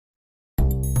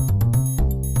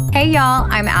Hey, y'all.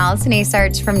 I'm Allison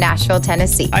Asarch from Nashville,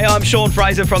 Tennessee. Hey, I'm Sean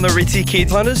Fraser from the Ritzy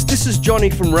Kids. Hunters, this is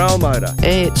Johnny from Rail Motor.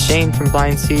 Hey, it's Shane from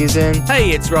Blind Season. Hey,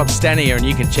 it's Rob Stanier, and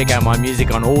you can check out my music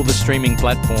on all the streaming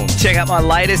platforms. Check out my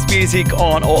latest music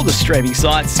on all the streaming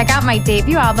sites. Check out my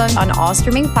debut album on all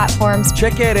streaming platforms.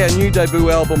 Check out our new debut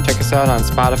album. Check us out on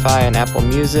Spotify and Apple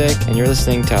Music. And you're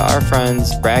listening to our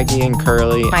friends, Braggy and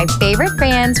Curly. My favorite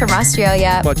bands from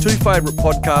Australia. My two favourite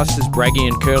podcasters, Braggy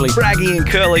and Curly. Braggy and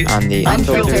Curly. On the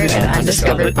Unfiltered and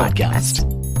Undiscovered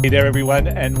podcast. Hey there, everyone,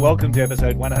 and welcome to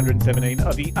episode 117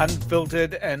 of the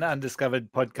Unfiltered and Undiscovered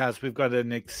podcast. We've got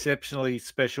an exceptionally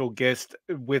special guest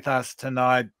with us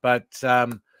tonight, but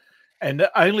and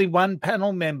only one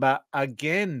panel member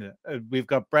again. We've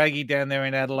got Braggy down there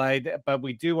in Adelaide, but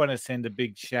we do want to send a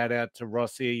big shout out to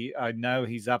Rossi. I know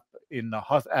he's up in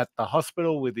at the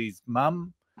hospital with his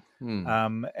mum,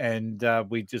 and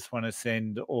we just want to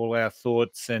send all our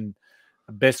thoughts and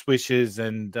best wishes,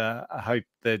 and I hope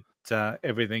that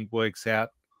everything works out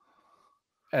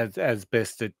as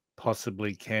best it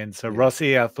possibly can. So,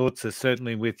 Rossi, our thoughts are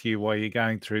certainly with you while you're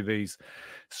going through these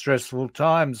stressful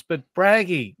times. But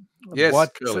Braggy, yes,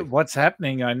 what's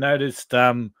happening? I noticed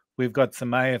we've got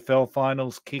some AFL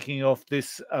finals kicking off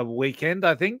this weekend,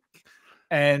 I think,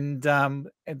 and then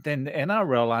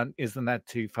NRL isn't that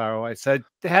too far away. So,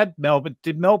 did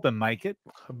Melbourne make it?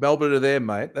 Melbourne are there,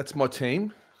 mate. That's my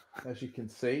team, as you can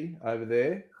see over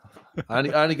there. I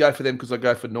only go for them because I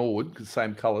go for Norwood, because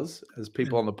same colours, as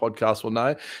people on the podcast will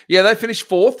know. Yeah, they finished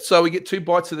fourth, so we get two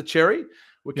bites of the cherry.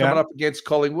 We're coming up against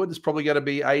Collingwood. There's probably going to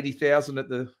be 80,000 at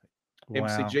the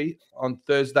MCG on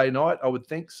Thursday night, I would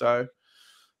think. So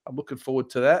I'm looking forward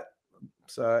to that.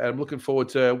 So I'm looking forward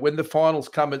to when the finals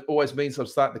come. It always means I'm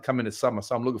starting to come into summer,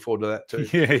 so I'm looking forward to that too.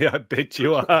 Yeah, I bet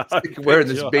you are. Wearing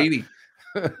this beanie.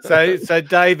 So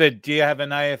David, do you have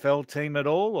an AFL team at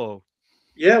all, or?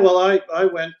 Yeah, well, I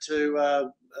went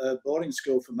to boarding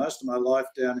school for most of my life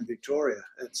down in Victoria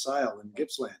at Sale in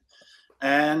Gippsland.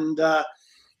 And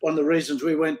one of the reasons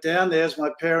we went down there is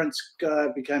my parents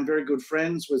became very good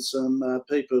friends with some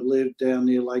people who lived down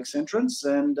near Lakes Entrance.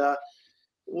 And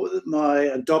my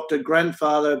adopted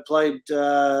grandfather played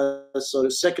sort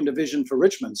of second division for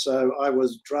Richmond. So I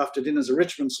was drafted in as a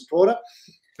Richmond supporter.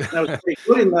 That was pretty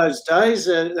good in those days.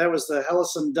 That was the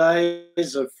Hellison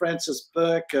days of Francis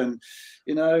Burke and,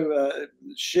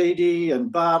 Sheedy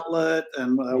and Bartlett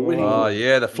and winning. Oh,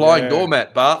 yeah, the flying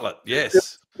doormat, Bartlett,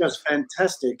 yes. Just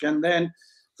fantastic. And then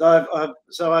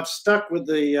I've stuck with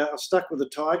the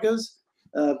Tigers,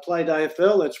 played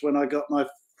AFL. That's when I got my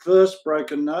first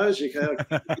broken nose. You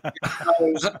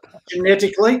nose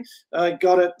genetically. I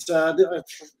got it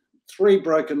 3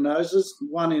 broken noses,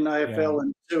 1 in AFL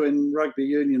and 2 in rugby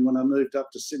union when I moved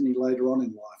up to Sydney later on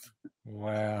in life.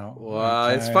 Wow.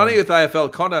 Okay. It's funny with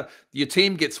AFL, Connor, your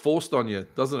team gets forced on you,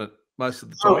 doesn't it, most of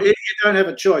the time? Oh, you don't have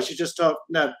a choice. You just talk,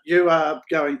 no, you are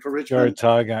going for Richmond. You're a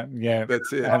Tiger, yeah.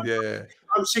 That's it, yeah.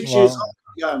 I'm 6 years old.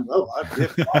 Going,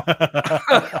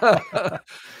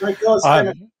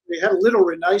 we had a little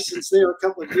renaissance there a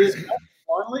couple of years ago,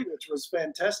 finally, which was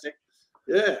fantastic.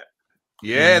 Yeah.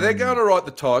 Yeah, they're going to right,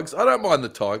 the Tigers. I don't mind the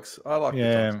Tigers. I like the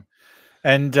Tigers.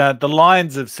 And the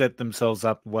Lions have set themselves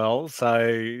up well.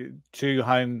 So 2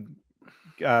 home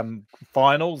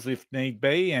finals if need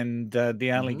be. And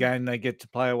the only game they get to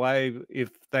play away if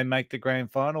they make the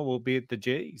grand final will be at the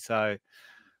G. So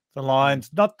the Lions,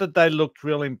 not that they looked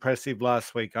real impressive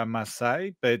last week, I must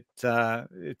say, but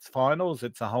it's finals.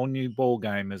 It's a whole new ball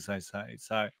game, as they say.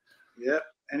 So, yeah,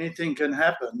 anything can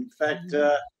happen. In fact,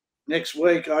 next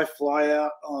week, I fly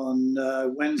out on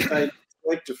Wednesday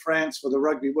week to France for the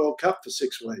Rugby World Cup for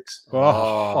 6 weeks.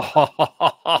 Oh.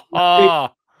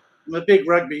 I'm a big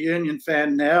rugby union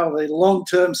fan now, a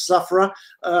long-term sufferer.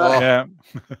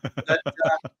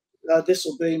 This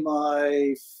will be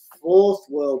my 4th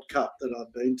World Cup that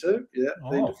I've been to. Yeah,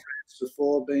 been to France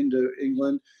before, been to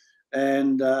England.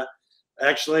 And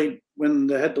actually, when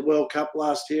they had the World Cup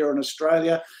last year in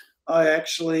Australia, I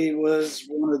actually was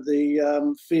one of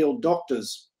the field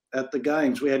doctors at the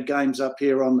games. We had games up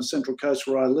here on the Central Coast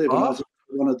where I live. And I was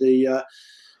one of the,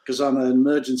 because I'm an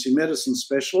emergency medicine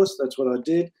specialist, that's what I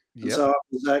did. Yep. And so I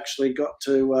was actually got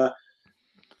to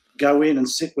go in and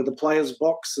sit with the players'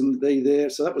 box and be there.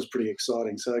 So that was pretty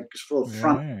exciting. So for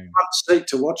front seat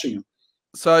to watching them.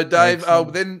 So, Dave,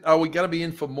 then are we going to be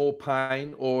in for more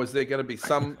pain, or is there going to be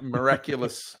some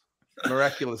miraculous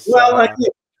well,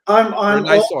 I'm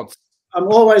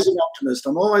always an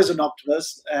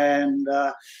optimist. And,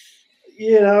 I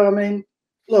mean,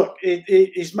 look,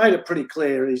 he's made it pretty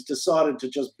clear. He's decided to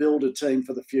just build a team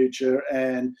for the future,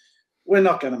 and we're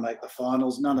not going to make the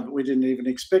finals. None of it. We didn't even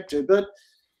expect to. But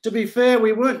to be fair,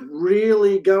 we weren't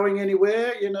really going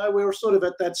anywhere. You know, we were sort of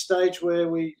at that stage where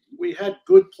we had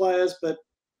good players, but,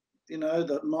 you know,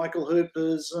 the Michael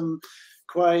Hoopers and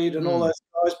Quaid and all those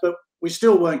guys, but we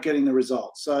still weren't getting the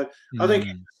results. So I think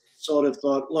he sort of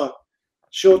thought, look,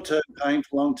 short-term pain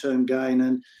for long-term gain,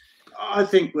 and I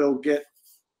think we'll get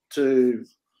to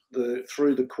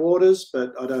through the quarters,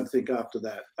 but I don't think after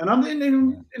that. And I'm in,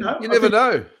 you know, You never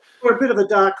know. We're a bit of a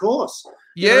dark horse.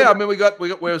 Yeah, You know? I mean, we got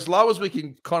we're as low as we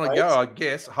can kind of go, I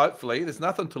guess. Hopefully, there's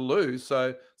nothing to lose.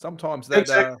 So sometimes that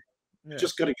Exactly.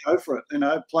 Just got to go for it. You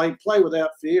know, play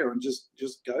without fear and just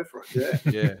go for it.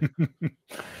 Yeah. yeah.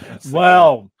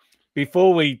 Well,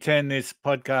 before we turn this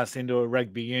podcast into a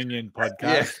rugby union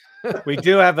podcast, we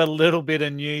do have a little bit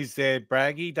of news there,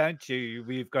 Braggy, don't you?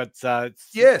 We've got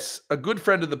yes, a good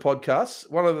friend of the podcast,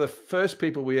 one of the first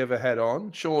people we ever had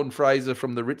on, Sean Fraser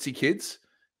from the Ritzy Kids,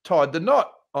 tied the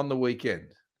knot on the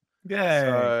weekend. Yeah.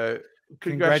 So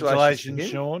congratulations to him.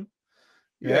 Sean.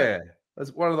 Yeah.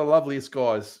 That's one of the loveliest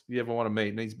guys you ever want to meet.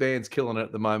 And his band's killing it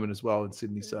at the moment as well in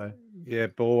Sydney. So yeah,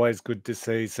 always good to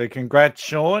see. So congrats,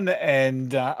 Sean.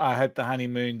 And I hope the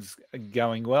honeymoon's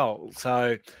going well.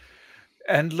 So,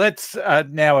 and let's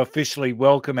now officially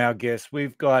welcome our guest.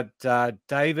 We've got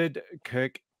David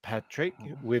Kirkpatrick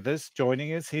with us,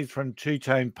 joining us. He's from Two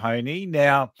Tone Pony.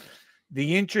 Now,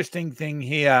 the interesting thing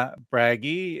here,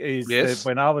 Braggy, is that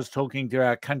when I was talking to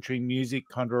our country music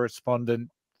correspondent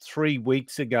 3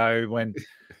 weeks ago when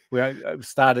we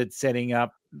started setting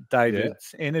up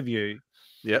David's interview,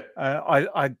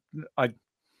 I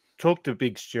talked to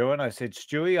Big Stu and I said,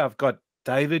 Stewie, I've got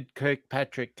David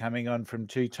Kirkpatrick coming on from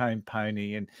Two Tone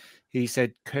Pony. And he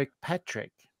said,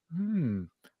 Kirkpatrick,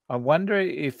 I wonder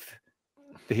if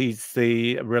he's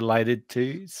related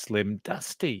to Slim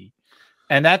Dusty.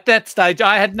 And at that stage,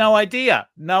 I had no idea.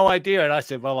 And I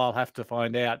said, well, I'll have to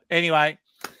find out. Anyway,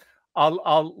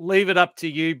 I'll leave it up to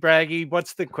you, Braggy.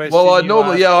 What's the question? Well, I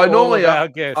normally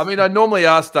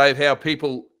ask Dave how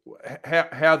people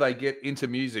how they get into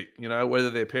music, you know, whether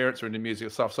their parents are into music or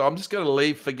stuff. So I'm just going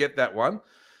to forget that one.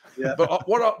 Yeah. But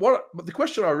but the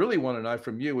question I really want to know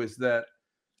from you is that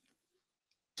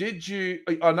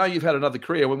I know you've had another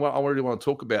career. I really want to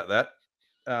talk about that.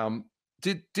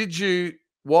 Did you,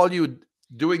 while you were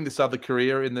doing this other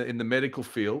career in the medical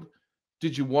field,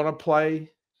 did you want to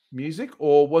play music,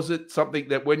 or was it something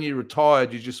that when you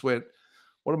retired you just went,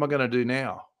 what am I going to do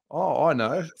now? Oh, I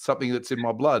know, something that's in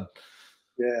my blood.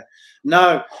 Yeah,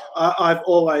 no, I've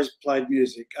always played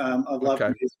music. I've loved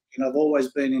music, and I've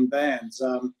always been in bands.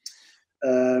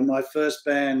 My first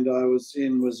band I was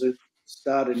in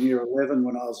started in year 11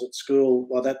 when I was at school.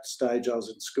 By that stage I was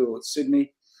in school at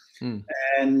Sydney,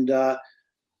 and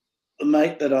the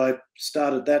mate that I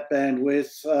started that band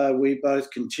with, we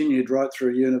both continued right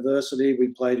through university. We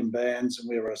played in bands, and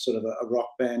we were a sort of a rock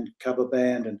band, cover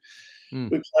band, and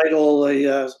we played all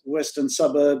the western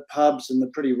suburb pubs and the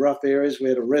pretty rough areas. We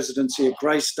had a residency at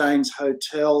Greystanes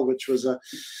Hotel, which was a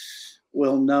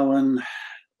well-known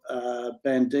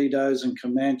Bandidos and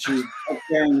Comanches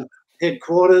gang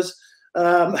headquarters.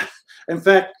 In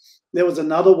fact, there was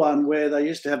another one where they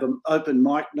used to have an open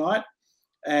mic night,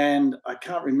 and I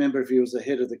can't remember if he was the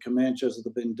head of the Comanches or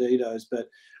the Bandidos,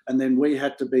 and then we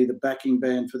had to be the backing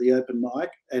band for the open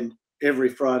mic, and every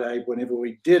Friday, whenever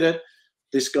we did it,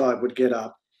 this guy would get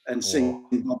up and sing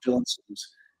Bob Dylan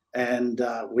songs, and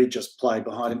we just played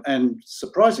behind him. And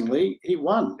surprisingly, he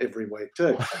won every week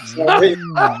too. So,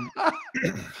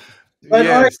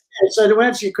 so to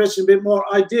answer your question a bit more,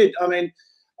 I did. I mean,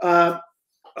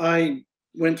 I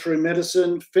went through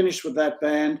medicine, finished with that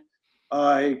band.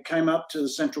 I came up to the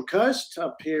Central Coast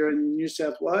up here in New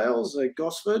South Wales at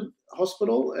Gosford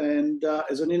Hospital, and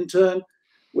as an intern,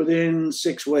 within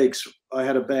 6 weeks, I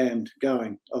had a band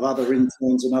going of other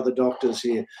interns and other doctors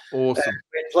here. Awesome. And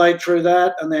we played through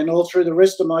that, and then all through the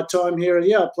rest of my time here,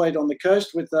 I played on the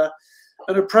coast with an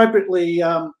appropriately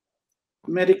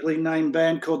medically named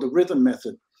band called the Rhythm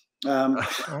Method.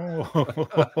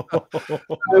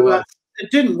 It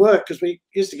didn't work because we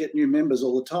used to get new members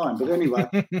all the time. But anyway,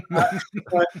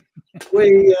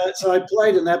 so I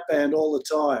played in that band all the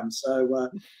time. So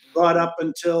right up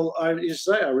until I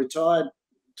retired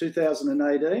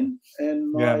 2018,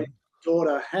 and my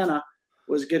daughter Hannah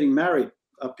was getting married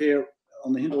up here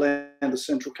on the hinterland of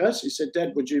Central Coast. He said,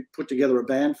 Dad, would you put together a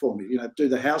band for me, do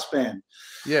the house band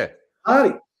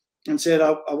party? And said,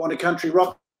 I want a country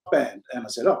rock band. And I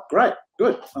said, oh, great,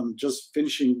 good. I'm just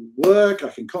finishing work. I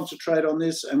can concentrate on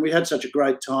this. And we had such a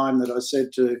great time that I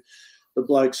said to the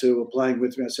blokes who were playing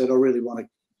with me, I said, I really want to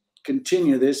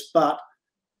continue this, but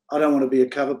I don't want to be a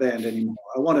cover band anymore.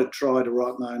 I want to try to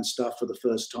write my own stuff for the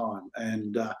first time.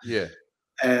 And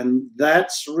And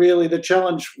that's really the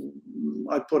challenge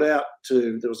I put out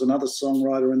to. There was another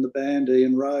songwriter in the band,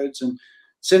 Ian Rhodes, and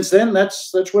since then,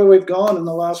 that's where we've gone in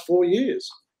the last 4 years.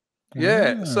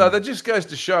 Yeah, so that just goes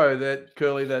to show that,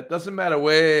 Curly, that doesn't matter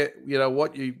where,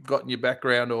 what you've got in your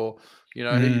background or, who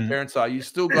your parents are, you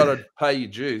still got to pay your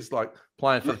dues, like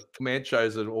playing for command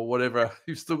shows or whatever.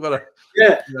 You've still got to,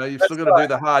 you've still got to do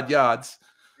the hard yards.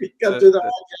 You got to do the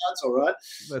hard yards, all right.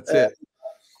 That's it.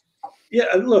 Yeah,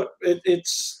 look,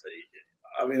 it's.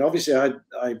 I mean, obviously,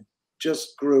 I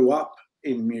just grew up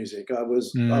in music. I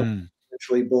was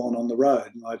actually born on the road.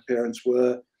 My parents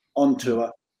were on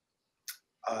tour.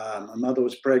 My mother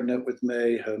was pregnant with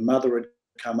me. Her mother had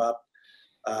come up.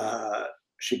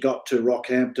 She got to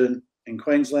Rockhampton in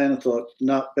Queensland and thought,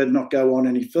 no, better not go on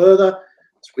any further.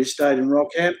 So we stayed in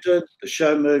Rockhampton. The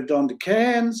show moved on to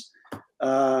Cairns.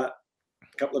 A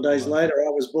couple of days later, I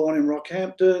was born in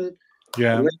Rockhampton.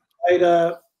 Yeah. A week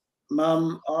later,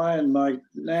 Mum, I and my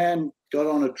nan got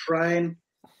on a train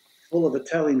full of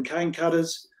Italian cane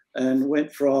cutters and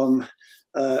went from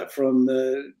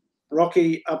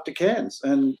Rocky up to Cairns.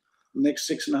 And the next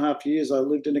 6.5 years, I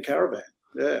lived in a caravan.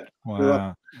 Yeah.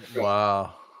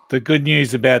 Wow. The good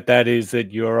news about that is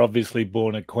that you're obviously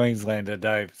born a Queenslander,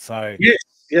 Dave. So yes,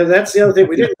 yeah, that's the other thing.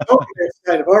 We didn't talk about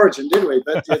state of origin, did we?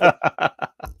 But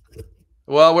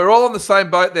well, we're all on the same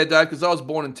boat there, Dave, because I was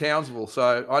born in Townsville,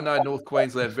 so I know North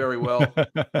Queensland very well,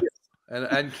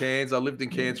 and Cairns. I lived in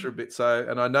Cairns for a bit,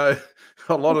 and I know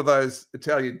a lot of those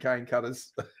Italian cane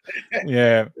cutters.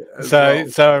 Yeah. So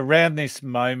around this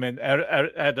moment,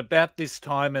 at about this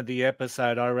time of the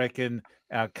episode, I reckon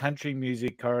our country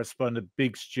music correspondent,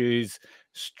 Big Stew's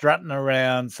strutting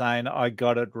around saying, I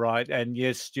got it right. And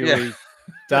yes, Stewie,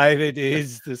 David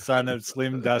is the son of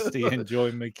Slim Dusty and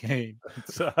Joy McKean.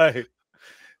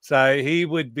 So he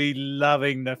would be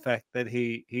loving the fact that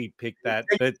he picked that.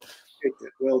 But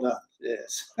well done.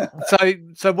 Yes.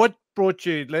 So what brought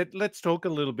you? Let's talk a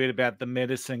little bit about the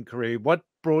medicine career. What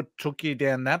took you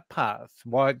down that path?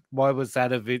 Why was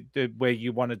that of it where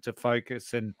you wanted to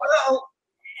focus? And well,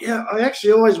 yeah, I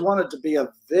actually always wanted to be a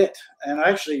vet, and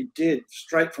I actually did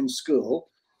straight from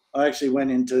school. I actually went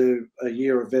into a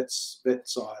year of vet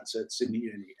science at Sydney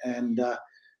Uni, and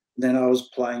then I was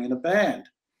playing in a band.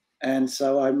 And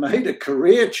so I made a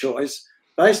career choice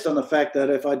based on the fact that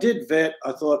if I did vet,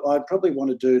 I thought I'd probably want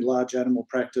to do large animal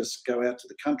practice, go out to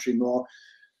the country more,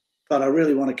 but I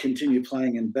really want to continue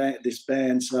playing in this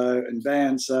band. So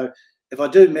if I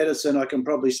do medicine, I can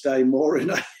probably stay more in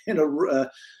a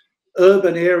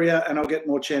urban area, and I'll get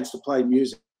more chance to play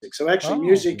music. So actually,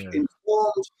 music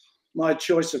informed my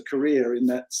choice of career in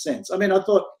that sense. I mean, I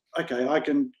thought, okay, I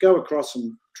can go across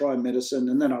and try medicine,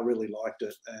 and then I really liked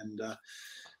it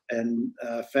and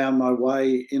found my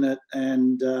way in it.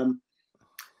 And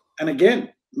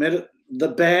again, the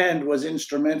band was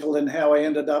instrumental in how I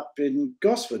ended up in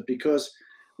Gosford, because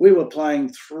we were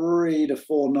playing 3 to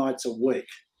 4 nights a week,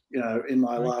 in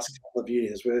my last couple of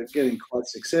years. We're getting quite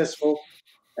successful.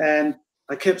 And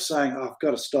I kept saying, I've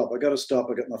got to stop. I've got to stop.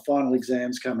 I've got my final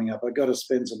exams coming up. I've got to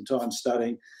spend some time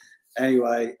studying.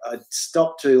 Anyway, I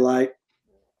stopped too late,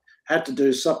 had to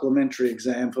do supplementary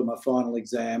exam for my final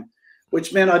exam,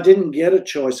 which meant I didn't get a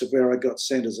choice of where I got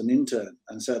sent as an intern.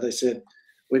 And so they said,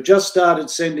 we've just started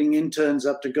sending interns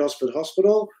up to Gosford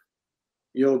Hospital.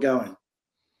 You're going.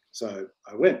 So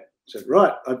I went. I said,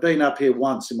 right, I've been up here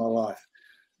once in my life.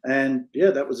 And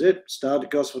yeah, that was it. Started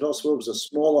at Gosford Hospital. It was a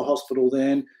smaller hospital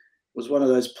then. It was one of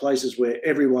those places where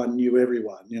everyone knew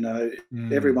everyone.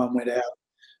 Everyone went out,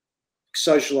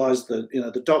 socialised.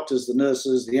 The doctors, the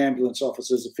nurses, the ambulance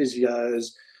officers, the physios.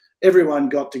 Everyone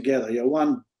got together.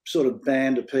 One sort of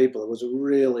band of people. It was a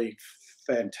really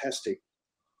fantastic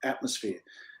atmosphere.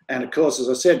 And of course, as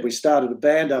I said, we started a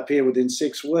band up here within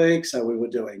 6 weeks. So we were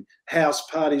doing house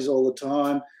parties all the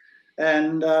time,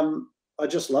 and I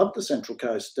just loved the Central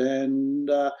Coast. And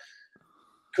of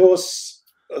course,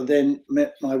 I then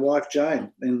met my wife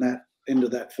Jane in that end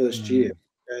of that first year,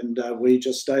 and we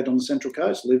just stayed on the Central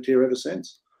Coast, lived here ever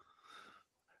since.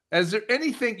 Is there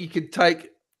anything you could take?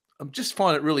 I just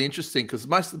find it really interesting, because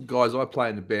most of the guys I play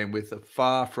in the band with are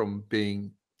far from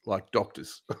being like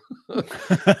doctors in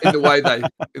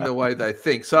the way they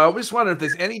think. So I just wonder if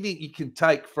there's anything you can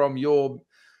take from your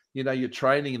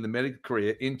training in the medical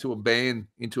career into a band.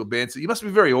 So you must be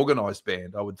a very organized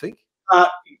band, I would think.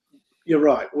 You're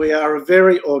right. We are a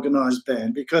very organized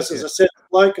band, because, as I said, the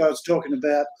bloke I was talking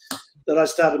about that I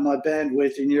started my band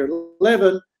with in year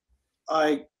 11,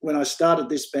 when I started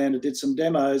this band, I did some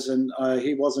demos, and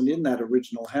he wasn't in that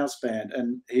original house band,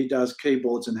 and he does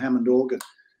keyboards and Hammond organ.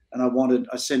 And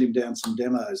I sent him down some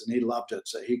demos, and he loved it.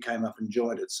 So he came up and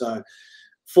joined it. So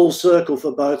full circle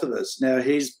for both of us. Now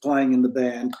he's playing in the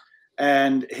band,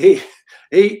 and he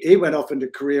went off into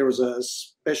career as a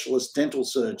specialist dental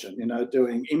surgeon,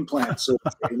 doing implant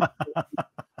surgery.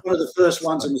 One of the first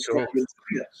ones in Australia.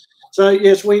 So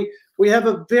yes, we have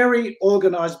a very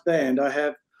organised band. I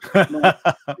have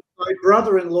my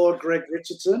brother-in-law, Greg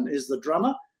Richardson, is the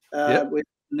drummer. We've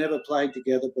never played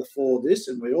together before this,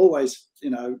 and we always,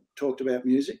 talked about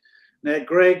music. Now,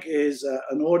 Greg is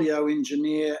an audio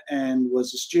engineer and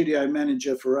was a studio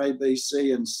manager for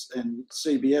ABC and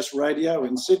CBS Radio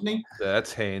in Sydney.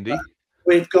 That's handy.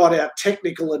 We've got our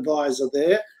technical advisor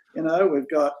there. We've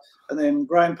got, and then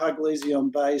Graham Puglisi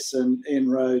on bass and Ian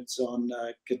Rhodes on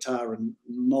guitar and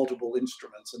multiple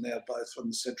instruments, and they're both from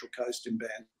the Central Coast in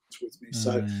bands with me.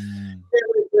 So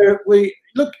we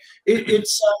look,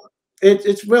 it's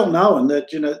well known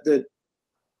that the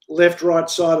left right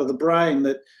side of the brain,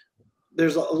 that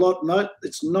there's a lot.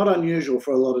 It's not unusual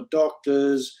for a lot of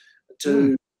doctors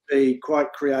to be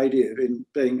quite creative in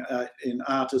being in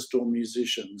artists or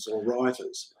musicians or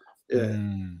writers.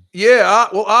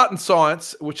 Art and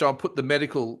science, which I'll put the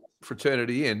medical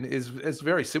fraternity in, is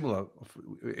very similar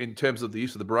in terms of the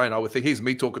use of the brain. I would think. Here's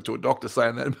me talking to a doctor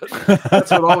saying that, but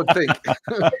that's what I would think.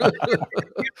 You're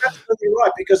absolutely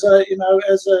right, because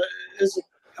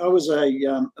I was a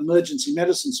emergency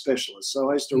medicine specialist, so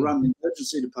I used to run the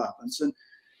emergency departments, and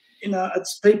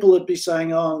it's people would be saying,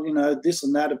 this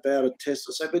and that about a test.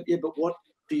 I say, but what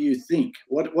do you think?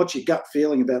 What's your gut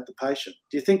feeling about the patient?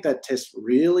 Do you think that test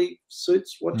really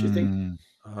suits? What do you think?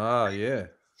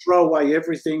 Throw away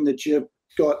everything that you've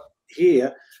got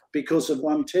here because of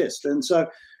one test. And so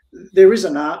there is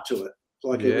an art to it.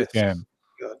 I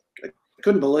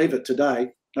couldn't believe it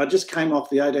today. I just came off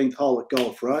the 18th hole at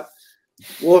golf, right?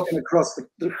 Walking across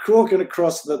the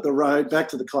road back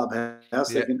to the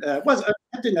clubhouse. I didn't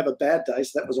have a bad day,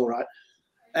 so that was all right.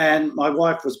 And my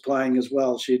wife was playing as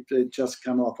well. She'd just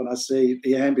come off, and I see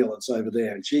the ambulance over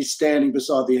there, and she's standing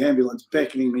beside the ambulance,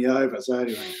 beckoning me over. So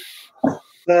anyway,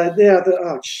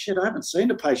 oh shit, I haven't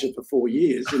seen a patient for 4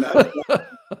 years.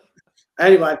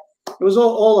 Anyway, it was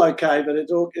all okay, but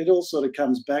it all sort of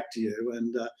comes back to you,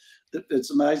 and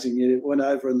it's amazing. You went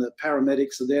over, and the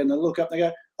paramedics are there, and they look up, and they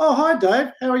go, "Oh, hi,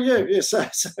 Dave. How are you?" Yeah, so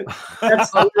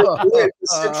that's oh yeah,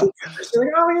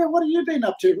 what have you been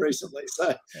up to recently?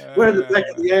 So we're in the back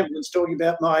of the ambulance talking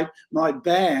about my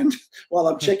band while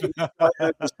I'm checking.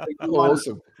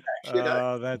 Awesome.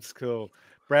 Oh, that's cool.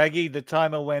 Braggy, the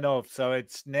timer went off, so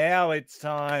it's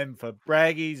time for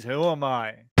Braggy's Who Am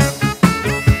I?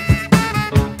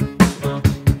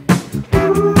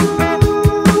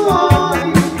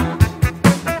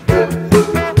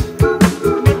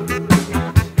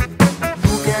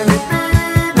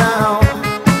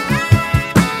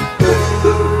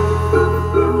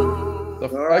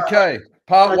 Okay,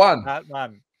 part one. Part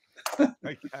one.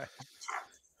 Okay.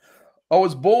 I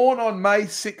was born on May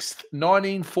 6th,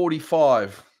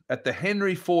 1945 at the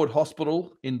Henry Ford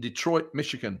Hospital in Detroit,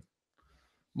 Michigan.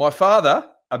 My father,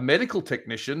 a medical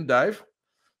technician, Dave,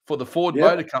 for the Ford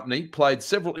Motor Company, played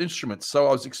several instruments, so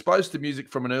I was exposed to music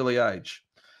from an early age.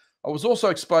 I was also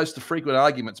exposed to frequent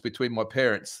arguments between my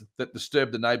parents that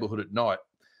disturbed the neighborhood at night.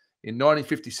 In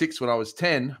 1956, when I was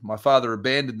 10, my father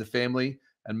abandoned the family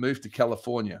and moved to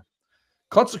California.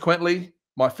 Consequently,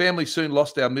 my family soon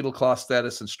lost our middle-class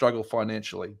status and struggled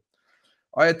financially.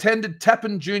 I attended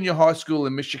Tappan Junior High School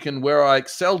in Michigan, where I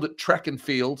excelled at track and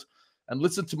field and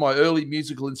listened to my early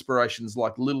musical inspirations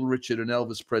like Little Richard and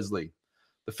Elvis Presley.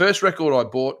 The first record I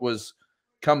bought was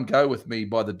Come Go With Me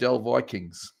by the Del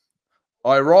Vikings.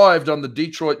 I arrived on the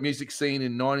Detroit music scene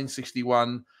in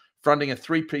 1961, fronting a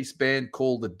three-piece band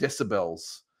called the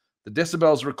Decibels. The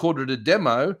Decibels recorded a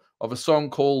demo of a song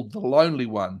called The Lonely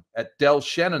One at Del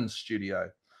Shannon's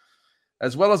studio.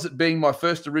 As well as it being my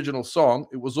first original song,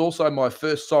 it was also my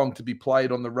first song to be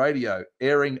played on the radio,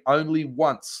 airing only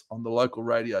once on the local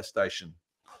radio station.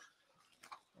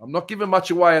 I'm not giving much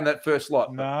away in that first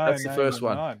lot. That's the first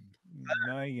one. Not.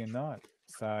 No, you're not.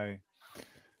 So,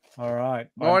 all right.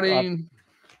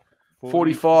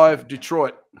 1945,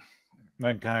 Detroit.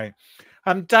 Okay.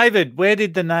 David, where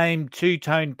did the name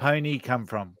Two-Tone Pony come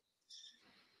from?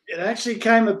 It actually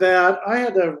came about, I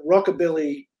had a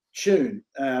rockabilly tune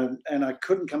and I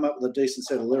couldn't come up with a decent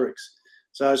set of lyrics.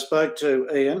 So I spoke to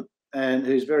Ian, and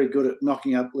who's very good at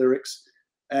knocking up lyrics,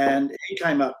 and he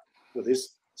came up with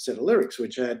this set of lyrics,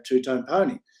 which had Two-Tone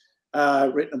Pony,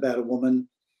 written about a woman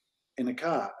in a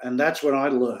car. And that's when I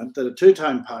learned that a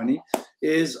two-tone pony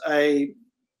is a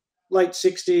late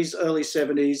 60s, early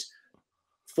 70s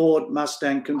Ford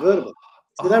Mustang convertible.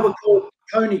 So they were called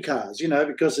pony cars,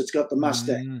 because it's got the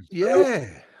Mustang. Yeah.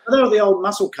 They were the old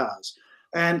muscle cars.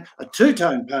 And a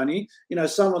two-tone pony,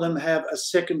 some of them have a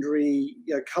secondary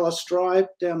colour stripe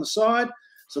down the side,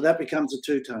 so that becomes a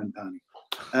two-tone pony.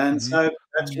 And so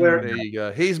that's where. There you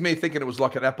go. Here's me thinking it was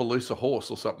like an Appaloosa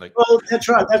horse or something. Well, that's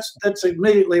right. That's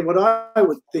immediately what I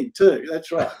would think too.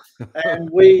 That's right. And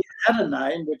we had a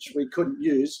name which we couldn't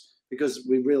use because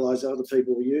we realised other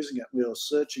people were using it. We were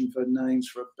searching for names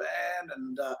for a band,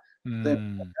 and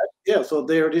then I thought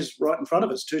there it is, right in front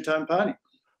of us, two-tone pony.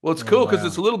 Well, it's cool because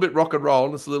it's a little bit rock and roll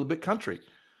and it's a little bit country.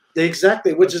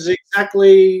 Exactly, which is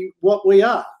exactly what we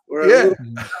are. We're a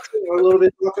little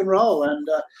bit rock and roll, and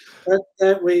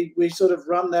that we sort of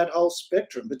run that whole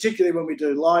spectrum, particularly when we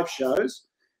do live shows.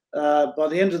 By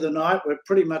the end of the night, we're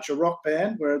pretty much a rock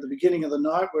band, where at the beginning of the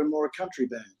night, we're more a country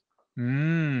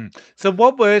band. So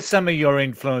what were some of your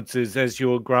influences as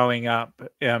you were growing up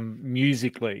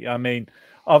musically? I mean,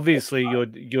 obviously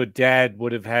your dad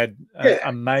would have had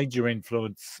a major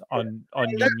influence on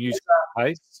your music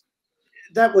taste.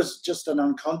 That was just an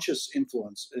unconscious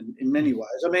influence in many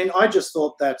ways. I mean, I just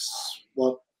thought that's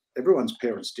what everyone's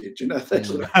parents did, They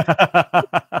sort of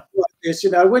like this,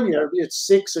 when you're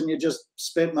 6 and you just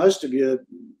spent most of your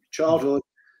childhood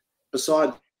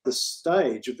beside the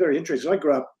stage. Very interesting. I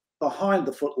grew up behind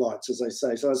the footlights, as they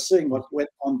say, so I was seeing what went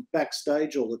on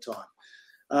backstage all the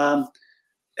time.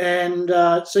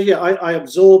 I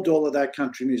absorbed all of that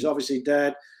country music. Obviously,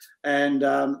 Dad. And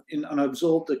I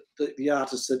absorbed the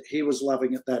artists that he was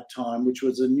loving at that time, which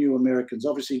was the new Americans,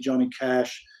 obviously Johnny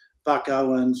Cash, Buck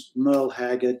Owens, Merle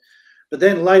Haggard. But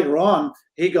then later on,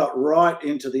 he got right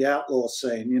into the outlaw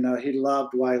scene. He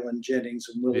loved Waylon Jennings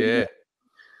and Willie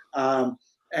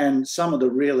and some of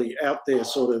the really out there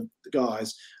sort of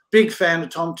guys. Big fan of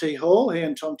Tom T. Hall. He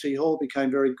and Tom T. Hall became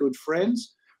very good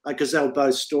friends because they were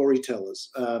both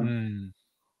storytellers. And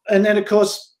then, of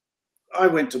course, I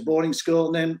went to boarding school,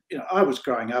 and then I was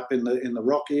growing up in the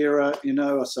rock era,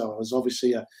 so I was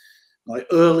obviously my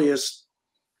earliest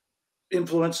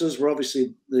influences were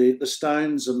obviously the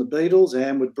Stones and the Beatles.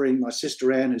 Anne would bring my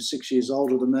sister Anne, who's 6 years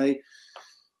older than me,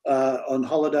 on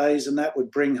holidays, and that would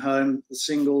bring home the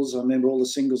singles. I remember all the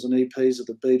singles and EPs of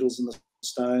the Beatles and the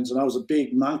Stones, and I was a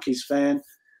big Monkees fan.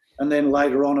 And then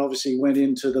later on, obviously, went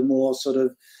into the more sort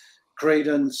of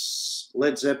Creedence,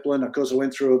 Led Zeppelin. Of course, I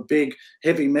went through a big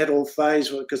heavy metal phase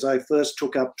because I first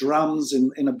took up drums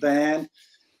in a band.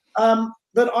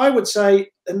 But I would say,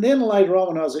 and then later on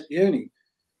when I was at uni,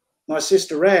 my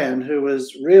sister Anne, who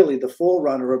was really the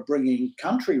forerunner of bringing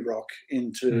country rock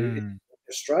into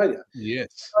Australia,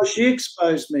 so she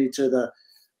exposed me to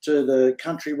the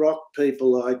country rock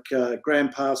people like Graham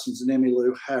Parsons and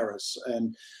Emmylou Harris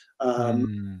and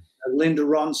Linda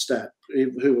Ronstadt,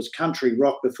 who was country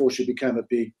rock before she became a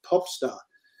big pop star.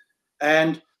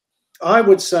 And I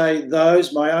would say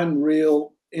those, my own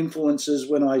real influences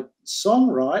when I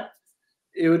songwrite,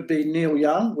 it would be Neil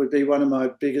Young, would be one of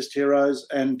my biggest heroes,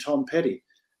 and Tom Petty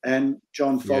and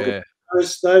John Fogerty.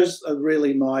 Those are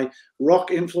really my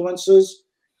rock influences.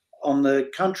 On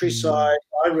the countryside,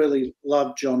 I really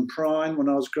loved John Prine when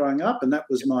I was growing up, and that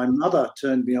was my mother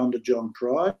turned me on to John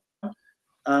Prine.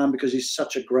 Because he's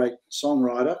such a great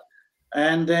songwriter.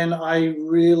 And then I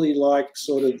really like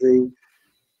sort of the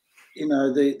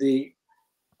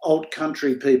old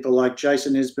country people like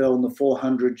Jason Isbell and the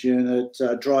 400 Unit,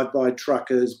 Drive-By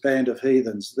Truckers, Band of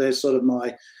Heathens. They're sort of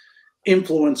my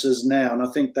influences now. And I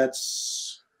think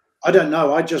I don't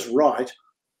know, I just write.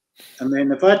 And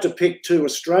then if I had to pick 2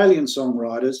 Australian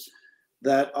songwriters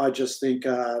that I just think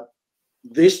are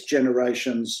this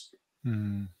generation's,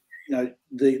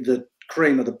 the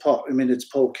cream of the pot. I mean, it's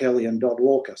Paul Kelly and Don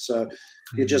Walker. So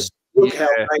you just look how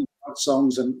they write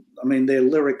songs, and I mean, their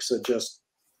lyrics are just,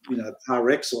 par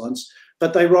excellence.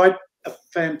 But they write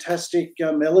fantastic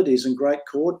melodies and great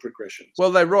chord progressions.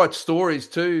 Well, they write stories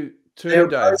too, Dave,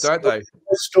 don't they?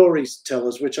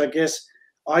 Storytellers, which I guess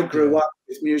I grew up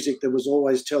with music that was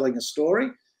always telling a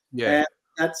story. Yeah, and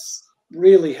that's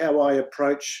really how I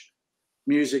approach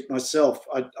music myself.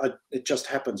 It just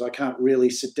happens. I can't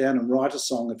really sit down and write a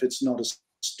song if it's not a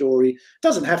story. It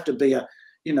doesn't have to be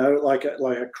like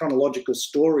a chronological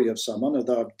story of someone,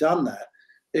 although I've done that.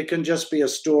 It can just be a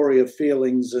story of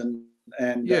feelings and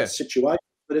situation,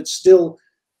 but it's still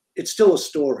a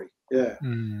story. Yeah.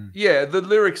 Yeah, the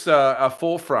lyrics are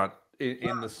forefront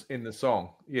in the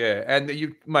song. Yeah, and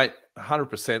you, mate,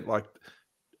 100% like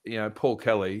Paul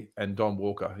Kelly and Don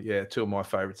Walker. Yeah, 2 of my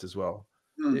favorites as well.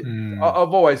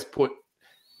 I've always put,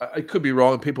 I could be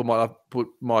wrong, and people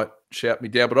might shout me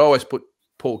down, but I always put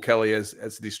Paul Kelly as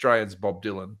the Australian's Bob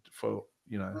Dylan for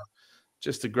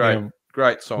just a great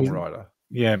songwriter.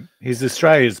 Yeah, he's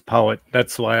Australia's poet.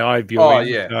 That's the way I view him. Oh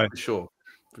yeah, for sure.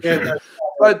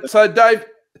 So Dave,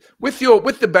 With your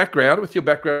background,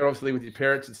 obviously with your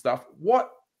parents and stuff, what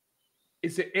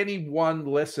is there any one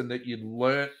lesson that you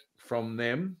learnt from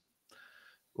them,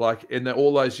 like in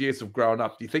all those years of growing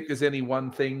up? Do you think there's any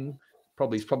one thing?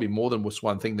 It's probably more than just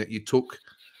one thing that you took.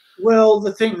 Well,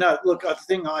 the thing I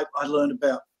learned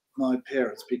about my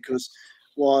parents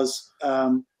was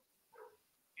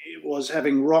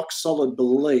having rock solid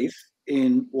belief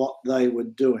in what they were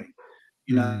doing.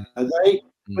 You know,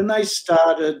 when they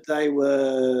started, they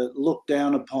were looked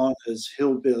down upon as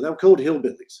hillbillies. They were called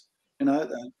hillbillies. You know,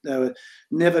 they were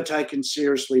never taken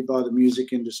seriously by the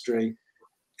music industry,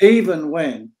 even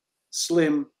when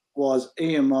Slim was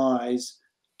EMI's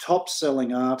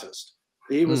top-selling artist.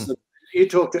 He was you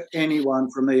talk to anyone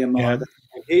from EMI,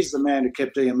 he's the man who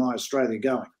kept EMI Australia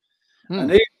going.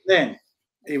 And even then,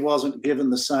 he wasn't given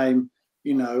the same,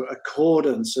 you know,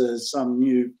 accordance as some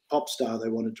new pop star they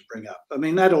wanted to bring up. I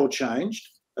mean, that all changed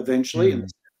eventually in the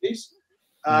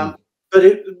 70s.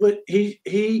 But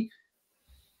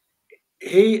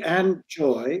he and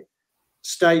Joy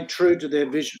stayed true to their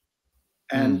vision,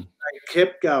 and they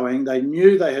kept going. They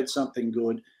knew they had something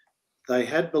good. They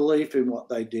had belief in what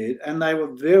they did, and they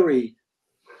were very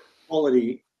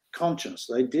quality conscious.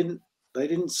 They didn't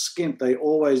skimp. They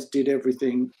always did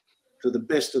everything to the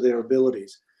best of their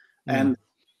abilities, and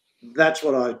that's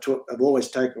what I've always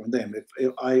taken from them.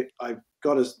 If I've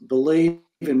got to believe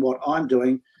in what I'm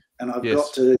doing, and I've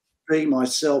got to be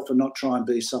myself and not try and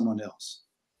be someone else.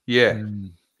 Yeah,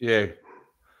 yeah,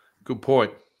 good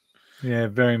point. Yeah,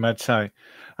 very much so.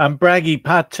 Braggy,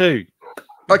 part 2.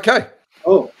 Okay.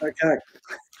 Oh, okay.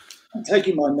 I'm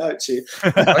taking my notes here.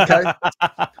 Okay.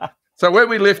 So where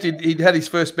we left, he'd had his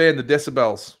first band, the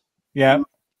Decibels. Yeah.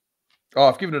 Oh,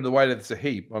 I've given it away that it's a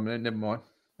he. I mean, never mind.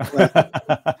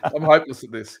 I'm hopeless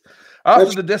at this.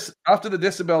 After the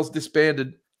Decibels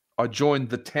disbanded, I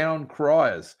joined the Town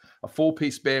Criers, a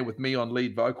 4-piece band with me on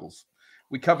lead vocals.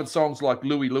 We covered songs like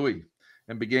Louie Louie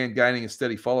and began gaining a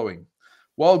steady following.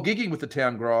 While gigging with the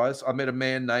Town Criers, I met a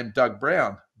man named Doug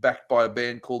Brown, backed by a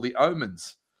band called the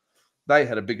Omens. They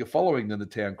had a bigger following than the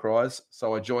Town Criers,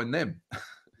 so I joined them.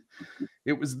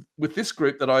 It was with this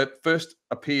group that I first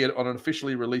appeared on an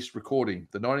officially released recording,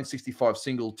 the 1965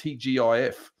 single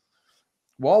TGIF.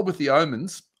 While with the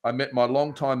Omens, I met my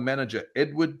longtime manager,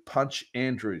 Edward Punch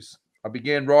Andrews. I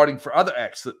began writing for other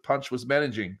acts that Punch was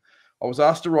managing. I was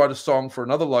asked to write a song for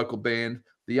another local band,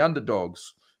 the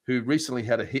Underdogs, who recently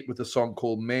had a hit with a song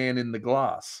called Man in the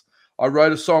Glass. I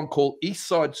wrote a song called East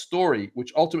Side Story,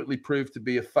 which ultimately proved to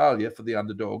be a failure for the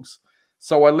Underdogs.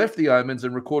 So I left the Omens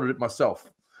and recorded it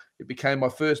myself. It became my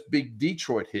first big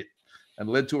Detroit hit and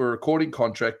led to a recording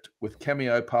contract with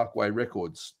Cameo Parkway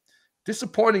Records.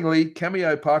 Disappointingly,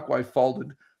 Cameo Parkway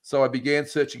folded, so I began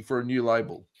searching for a new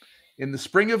label. In the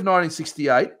spring of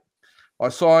 1968, I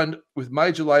signed with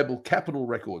major label Capitol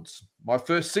Records. My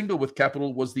first single with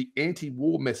Capitol was the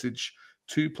anti-war message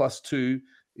 2 + 2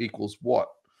 = what,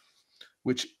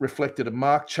 which reflected a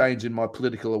marked change in my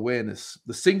political awareness.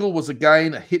 The single was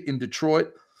again a hit in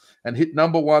Detroit and hit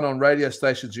 #1 on radio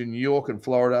stations in New York and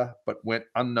Florida, but went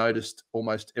unnoticed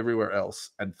almost everywhere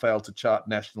else and failed to chart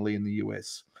nationally in the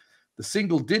US. The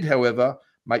single did, however,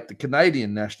 make the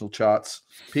Canadian national charts,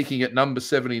 peaking at number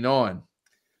 79.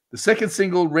 The second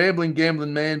single, Rambling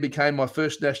Gambling Man, became my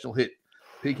first national hit,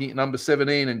 peaking at number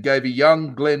 17, and gave a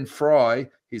young Glenn Fry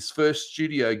his first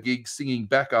studio gig singing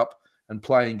backup and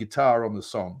playing guitar on the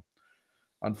song.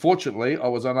 Unfortunately, I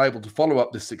was unable to follow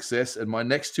up this success, and my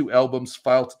next 2 albums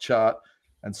failed to chart,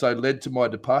 and so led to my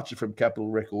departure from Capitol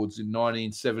Records in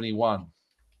 1971.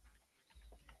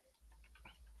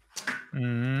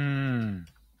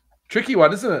 Tricky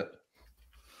one, isn't it?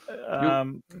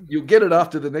 You'll get it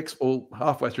after the next, or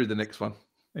halfway through the next one.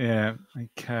 Yeah.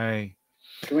 Okay.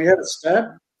 Can we have a stab?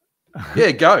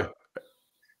 Yeah, go.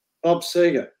 Bob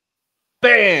Seger.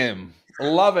 Bam!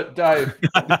 Love it, Dave.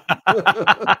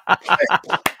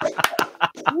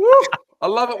 I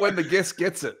love it when the guest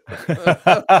gets it.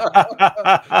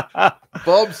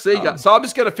 Bob Seger. So I'm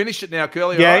just going to finish it now,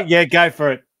 Curly. Yeah, right? yeah, go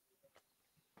for it.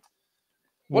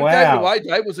 What gave it away,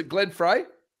 Dave? Was it Glenn Frey?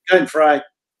 Glenn Frey.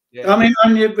 Yeah. I mean,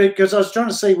 because I was trying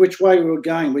to see which way we were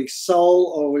going, we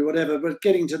soul or we whatever, but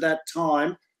getting to that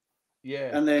time.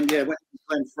 Yeah. And then, went to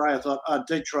Glenn Frey. I thought,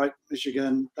 Detroit,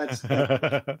 Michigan. That's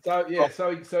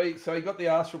So he got the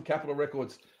ask from Capitol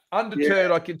Records.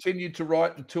 Undeterred, I continued to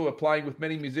write and tour, playing with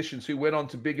many musicians who went on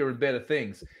to bigger and better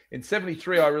things. In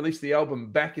 73, I released the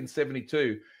album Back in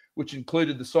 72, which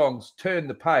included the songs Turn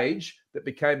the Page, that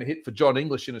became a hit for John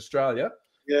English in Australia,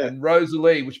 and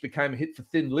Rosalie, which became a hit for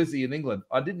Thin Lizzy in England.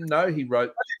 I didn't know he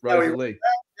wrote Rosalie.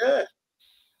 Yeah.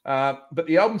 But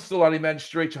the album still only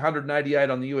managed to reach 188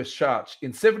 on the US charts.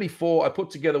 In 74, I put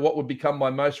together what would become my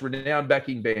most renowned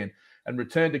backing band and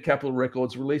returned to Capitol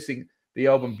Records, releasing the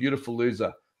album Beautiful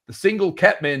Loser. The single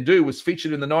Catmandu was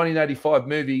featured in the 1985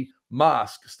 movie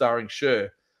Mask, starring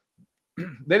Cher.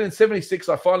 Then in 76,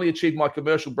 I finally achieved my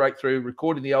commercial breakthrough,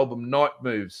 recording the album Night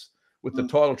Moves, with the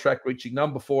title track reaching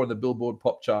number 4 in the Billboard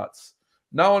pop charts.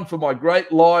 Known for my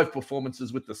great live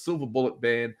performances with the Silver Bullet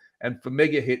Band and for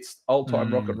mega hits Old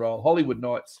Time Rock and Roll, Hollywood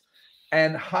Nights,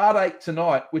 and Heartache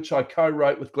Tonight, which I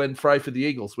co-wrote with Glenn Frey for the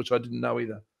Eagles, which I didn't know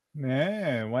either.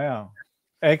 Yeah, wow.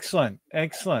 Excellent.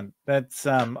 That's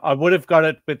I would have got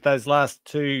it with those last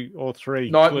 2 or 3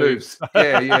 Night clues. Moves.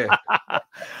 Yeah.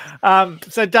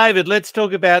 So David, let's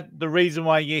talk about the reason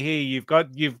why you're here.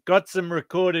 You've got some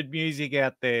recorded music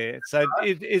out there. So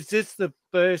is this the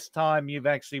first time you've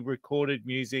actually recorded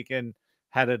music and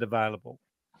had it available?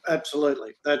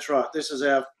 Absolutely, that's right. This is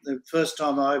the first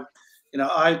time I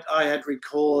had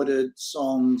recorded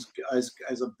songs as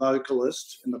a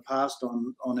vocalist in the past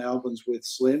on albums with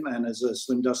Slim and as a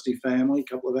Slim Dusty Family, a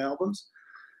couple of albums.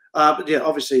 But yeah,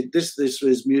 obviously this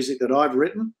was music that I've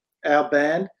written. Our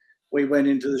band, we went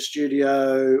into the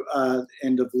studio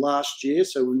end of last year,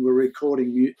 so we were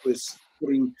recording.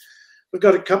 We've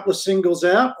got a couple of singles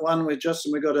out. One with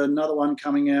Justin. We've got another one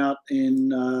coming out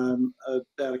in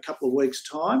about a couple of weeks'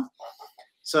 time.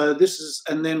 So this is,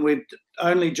 and then we've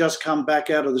only just come back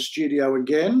out of the studio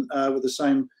again with the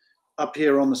same up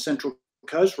here on the Central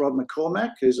Coast, Rod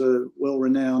McCormack, who's a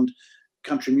well-renowned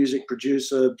country music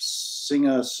producer,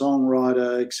 singer,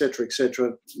 songwriter,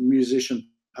 etc., musician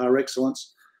par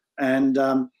excellence. And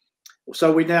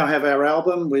so we now have our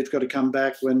album. We've got to come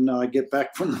back when I get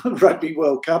back from the Rugby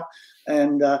World Cup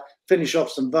and finish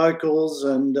off some vocals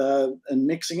and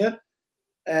mixing it.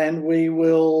 And we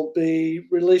will be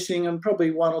releasing probably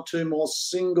 1 or 2 more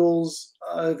singles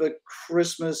over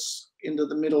Christmas into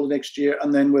the middle of next year,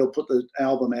 and then we'll put the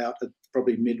album out at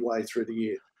probably midway through the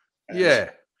year.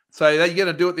 Yeah. So you're going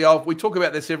to do it the old. We talk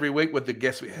about this every week with the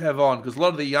guests we have on, because a lot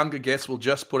of the younger guests will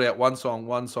just put out one song.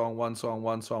 But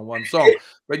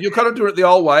you'll kind of do it the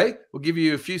old way. We'll give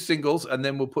you a few singles, and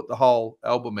then we'll put the whole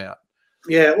album out.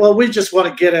 Yeah. Well, we just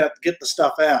want to get the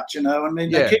stuff out. I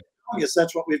mean, they keep telling us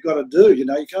that's what we've got to do. You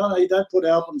don't put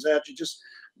albums out. You just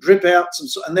drip out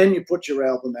some, and then you put your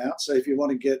album out. So if you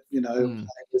want to get,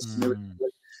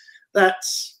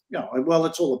 that's well,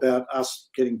 it's all about us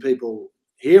getting people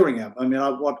hearing it. I mean,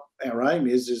 what our aim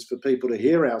is for people to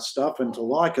hear our stuff and to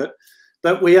like it.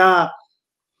 But we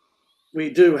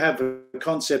do have a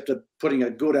concept of putting a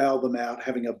good album out,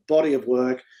 having a body of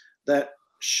work that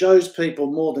shows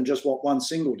people more than just what one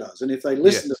single does. And if they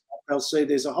listen to that, they'll see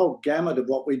there's a whole gamut of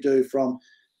what we do, from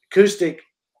acoustic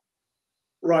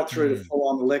right through to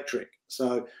full-on electric.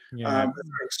 So I'm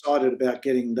very excited about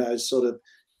getting those sort of,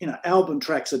 album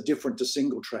tracks are different to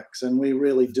single tracks. And we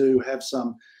really do have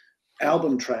some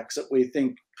album tracks that we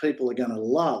think people are going to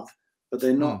love, but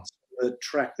they're not a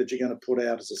track that you're going to put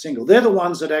out as a single. They're the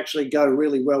ones that actually go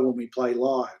really well when we play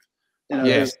live.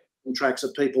 These tracks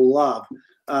that people love.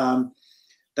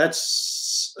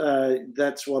 That's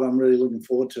what I'm really looking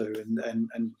forward to,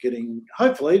 and getting,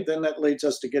 hopefully then that leads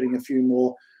us to getting a few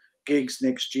more gigs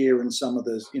next year in some of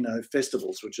the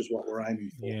festivals, which is what we're aiming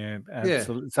for. Yeah,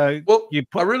 absolutely. So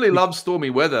I really love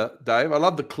Stormy Weather, Dave. I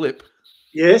love the clip.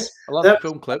 Yes, I love the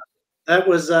film clip.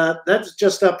 That's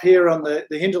just up here on the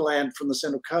hinterland from the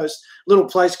Central Coast, little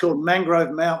place called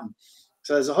Mangrove Mountain.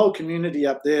 So there's a whole community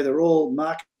up there. They're all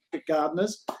market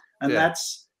gardeners, and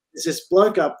there's this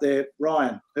bloke up there,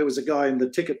 Ryan, who was a guy in the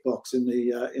ticket box in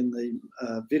the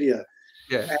video.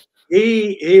 Yeah, and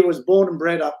he was born and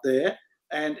bred up there,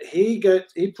 and he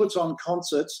puts on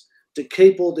concerts to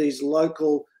keep all these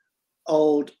local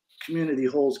old community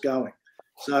halls going.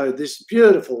 So this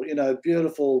beautiful,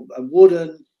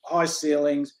 wooden, high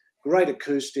ceilings, great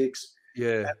acoustics.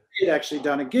 Yeah. And he'd actually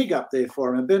done a gig up there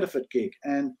for him, a benefit gig.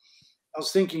 And I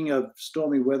was thinking of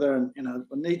Stormy Weather, and I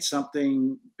need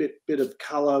something bit of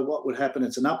colour. What would happen?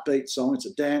 It's an upbeat song. It's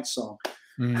a dance song,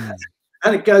 and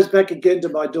it goes back again to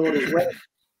my daughter's wedding.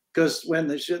 Because when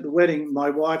the wedding, my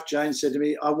wife Jane said to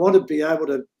me, "I want to be able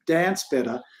to dance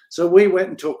better." So we went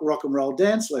and took rock and roll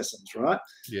dance lessons, right?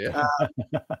 Yeah.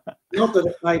 Not that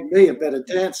it made me a better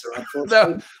dancer,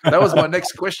 unfortunately. No, that was my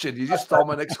next question. You just stole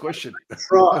my next question.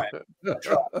 Right.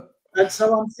 And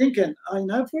so I'm thinking, I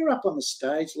know if we're up on the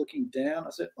stage looking down, I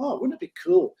said, oh, wouldn't it be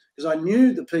cool? Because I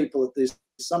knew the people at this,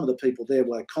 some of the people there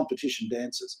were competition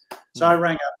dancers. So I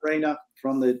rang up Rena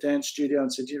from the dance studio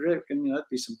and said, do you reckon, there'd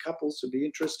be some couples who'd be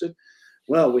interested?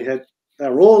 Well, they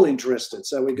were all interested.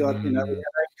 So we got, we had 8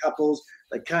 couples.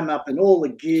 They came up in all the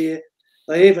gear.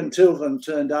 They even, two of them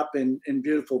turned up in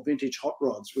beautiful vintage hot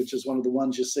rods, which is one of the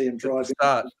ones you see them driving.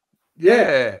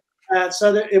 Yeah.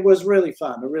 So it was really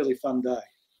fun, a really fun day.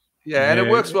 Yeah, and it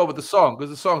works well with the song because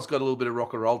the song's got a little bit of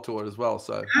rock and roll to it as well.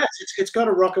 So it's got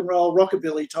a rock and roll,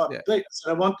 rockabilly type beat.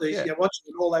 So I want these, Yeah.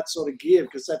 watching all that sort of gear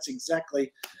because that's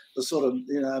exactly the sort of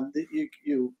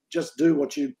you just do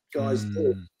what you guys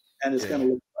do, and it's going to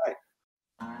look great.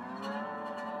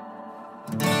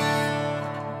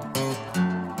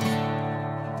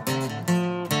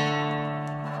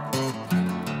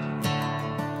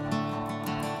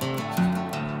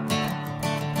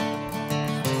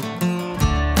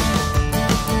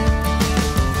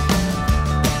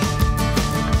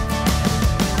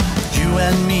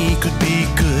 And me could be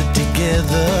good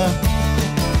together.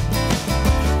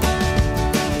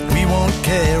 We won't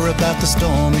care about the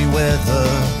stormy weather,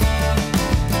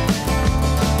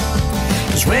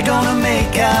 'cause we're gonna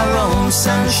make our own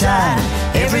sunshine.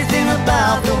 Everything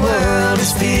about the world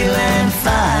is feeling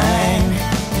fine.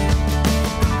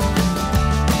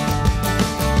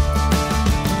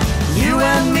 You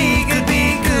and me could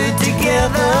be good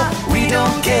together. We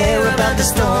don't care about the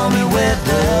stormy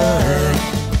weather.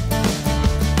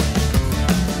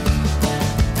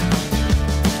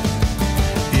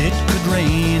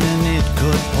 Rain and it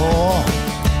could pour.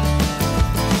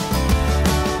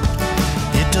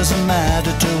 It doesn't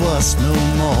matter to us no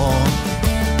more.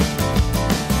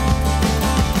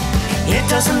 It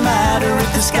doesn't matter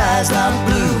if the sky's not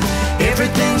blue.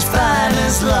 Everything's fine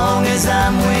as long as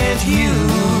I'm with you.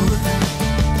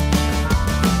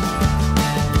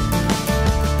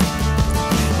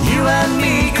 You and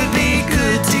me could be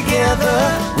good together.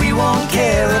 We won't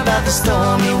care about the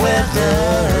stormy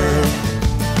weather.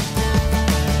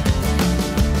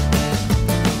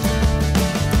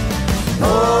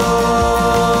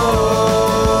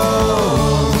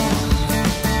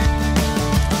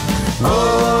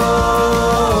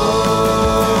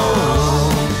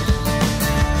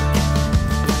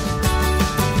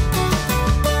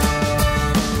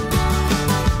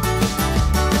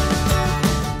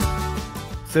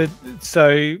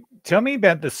 So tell me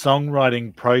about the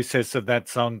songwriting process of that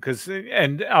song,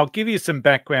 and I'll give you some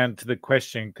background to the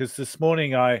question, because this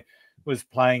morning I was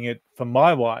playing it for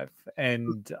my wife,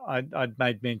 and I'd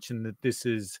made mention that this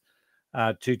is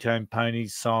Two Tone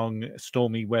Pony's song,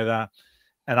 Stormy Weather,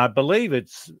 and I believe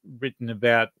it's written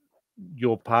about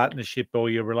your partnership or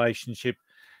your relationship.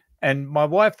 And my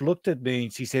wife looked at me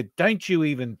and she said, "Don't you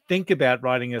even think about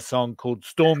writing a song called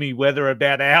Stormy Weather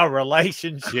about our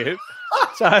relationship?"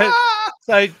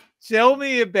 So tell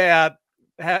me about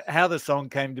how the song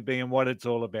came to be and what it's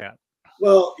all about.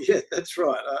 Well, yeah, that's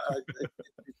right.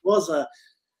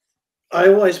 I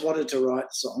always wanted to write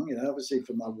a song, obviously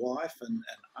for my wife and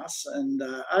us. And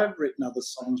I've written other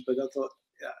songs, but I thought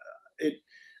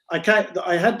I had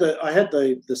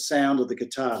the sound of the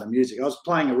guitar, the music. I was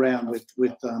playing around with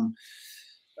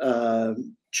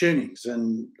tunings,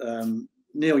 and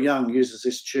Neil Young uses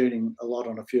this tuning a lot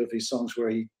on a few of his songs, where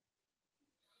he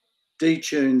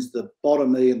detunes the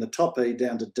bottom E and the top E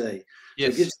down to D. Yes.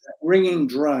 So it gives that ringing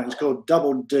drone. It's called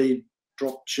double D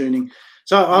drop tuning.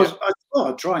 So I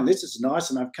thought, trying this is nice,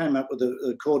 and I've came up with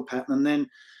a chord pattern, and then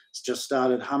it's just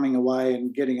started humming away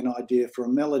and getting an idea for a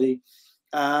melody.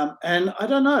 And I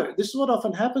don't know, this is what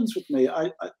often happens with me.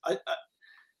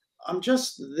 I'm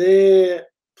just there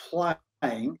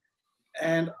playing,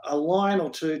 and a line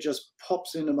or two just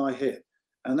pops into my head.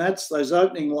 And that's those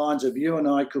opening lines of "You and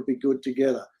I could be good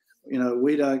together.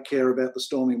 We don't care about the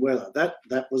stormy weather."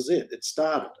 That was it. It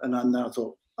started. And then I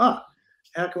thought, how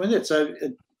can we do it?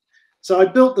 So I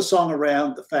built the song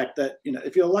around the fact that,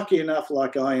 if you're lucky enough,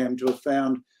 like I am, to have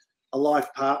found a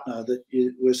life partner that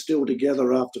we're still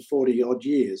together after 40 odd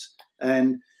years,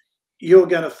 and you're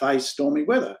going to face stormy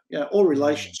weather. All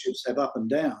relationships have up and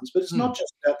downs, but it's not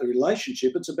just about the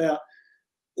relationship. It's about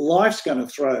life's going to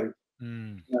throw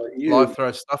life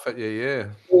throws stuff at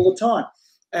you, all the time.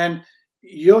 And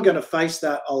you're going to face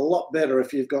that a lot better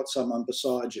if you've got someone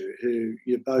beside you who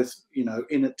you're both,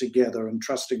 in it together and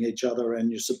trusting each other,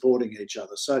 and you're supporting each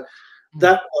other. So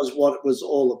that was what it was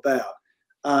all about.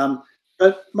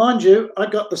 But mind you, I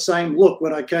got the same look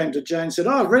when I came to Jane and said,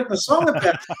 "I've written a song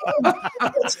about it."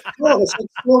 It's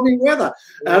stormy weather.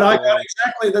 And I got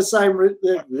exactly the same.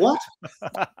 What?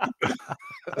 I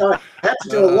had to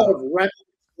do a lot of rapid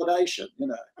explanation,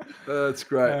 That's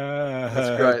great.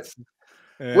 That's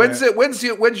great.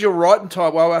 When's your writing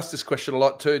time? Well, I ask this question a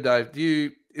lot too, Dave.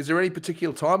 Is there any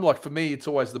particular time? Like for me, it's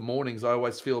always the mornings. I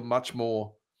always feel much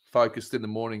more focused in the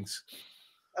mornings.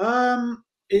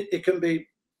 It can be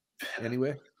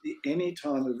anywhere? Any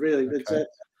time of really. Okay.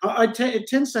 It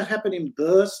tends to happen in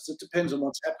bursts. It depends on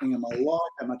what's happening in my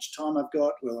life, how much time I've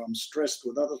got, whether I'm stressed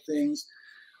with other things.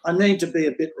 I need to be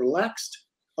a bit relaxed.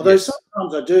 Although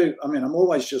sometimes I do. I mean, I've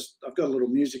got a little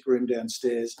music room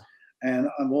downstairs, and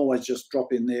I'm always just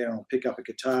drop in there and I'll pick up a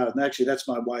guitar. And actually, that's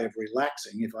my way of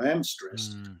relaxing if I am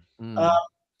stressed.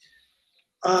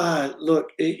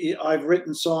 Look, I've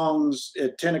written songs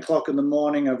at 10 o'clock in the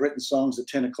morning. I've written songs at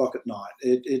 10 o'clock at night.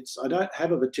 I don't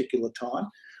have a particular time.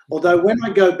 Although when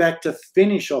I go back to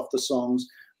finish off the songs,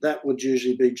 that would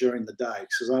usually be during the day.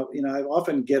 Because I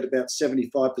often get about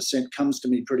 75% comes to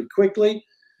me pretty quickly.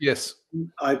 Yes.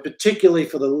 Particularly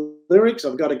for the lyrics,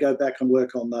 I've got to go back and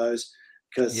work on those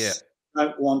because I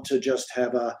don't want to just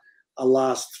have a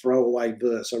last throwaway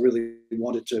verse. I really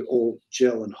want it to all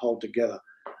gel and hold together.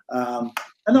 And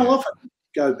I'll often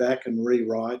go back and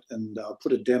rewrite, and I'll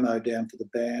put a demo down for the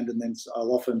band, and then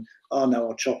I'll often,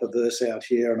 I'll chop a verse out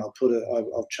here, and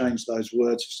I'll change those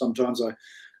words. Sometimes I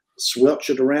swelch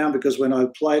it around because when I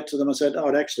play it to them, I said,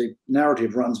 it actually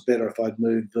narrative runs better if I'd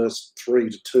move verse 3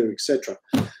 to 2, etc.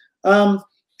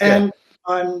 And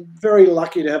I'm very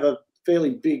lucky to have a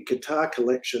fairly big guitar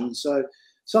collection, so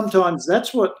sometimes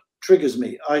that's what triggers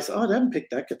me. I haven't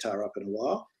picked that guitar up in a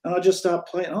while, and I just start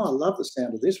playing. I love the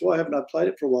sound of this. Why haven't I played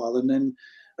it for a while? And then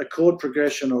a chord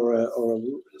progression or a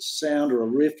sound or a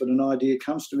riff and an idea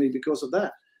comes to me because of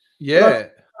that. Yeah,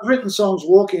 I've written songs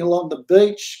walking along the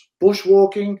beach,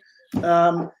 bushwalking,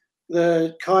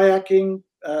 the kayaking.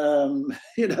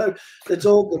 It's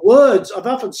all the words. I've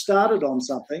often started on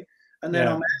something, and then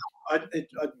I'm out.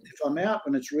 If I'm out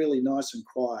when it's really nice and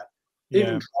quiet,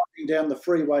 even driving down the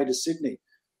freeway to Sydney.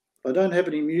 If I don't have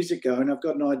any music going, I've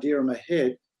got an idea in my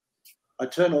head, I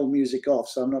turn all music off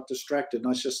so I'm not distracted,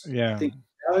 and I just think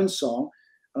my own song.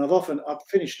 And I've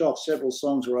finished off several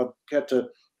songs where I've had to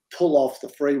pull off the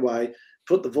freeway,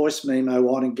 put the voice memo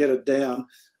on and get it down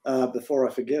before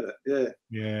I forget it.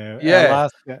 Yeah.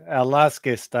 Our last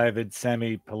guest, David,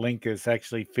 Sammy Palinkas,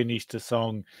 actually finished a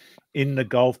song in the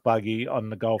golf buggy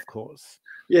on the golf course.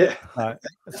 Yeah.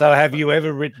 So have you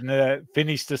ever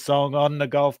finished a song on the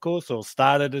golf course or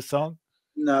started a song?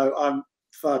 No, I'm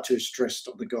far too stressed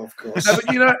on the golf course.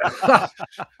 No, but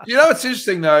what's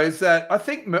interesting though is that I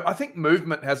think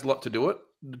movement has a lot to do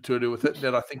with it.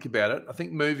 That I think about it. I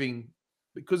think moving,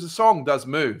 because the song does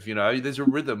move. There's a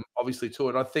rhythm obviously to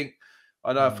it.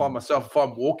 I find myself, if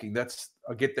I'm walking,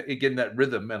 I get that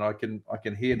rhythm, and I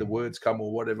can hear the words come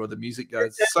or whatever the music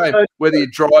goes. It's the same whether you're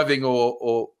driving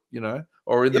or in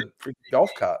the golf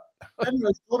cart. I hadn't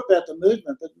really thought about the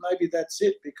movement, but maybe that's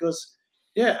it because,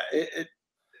 you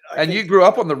grew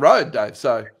up on the road, Dave,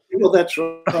 so. Well, that's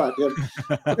right, yeah.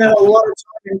 I had a lot of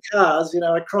time in cars.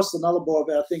 I crossed the Nullarbor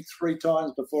about, I think, 3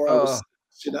 times before I was,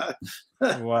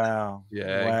 Wow.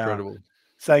 Yeah, wow. Incredible.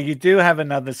 So you do have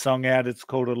another song out. It's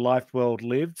called A Life Well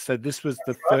Lived. So this was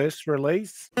the first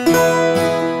release.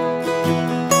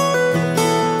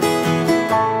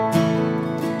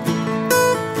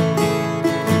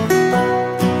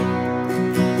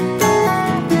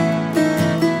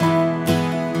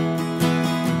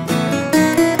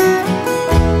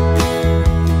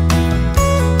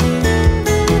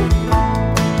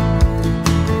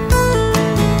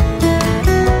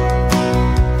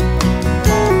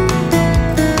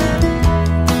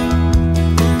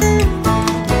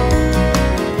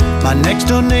 Next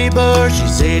door neighbor,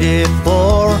 she's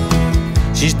 84.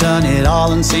 She's done it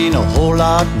all and seen a whole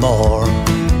lot more.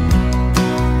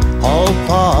 All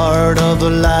part of a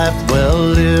life well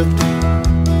lived.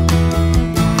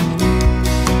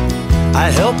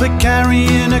 I help her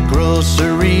carrying her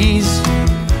groceries.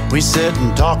 We sit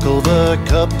and talk over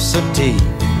cups of tea.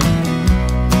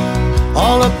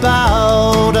 All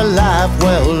about a life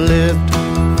well lived.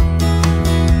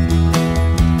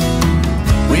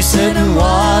 We sit and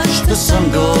watch the sun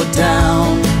go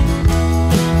down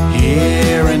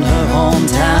here in her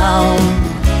hometown.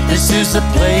 This is the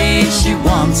place she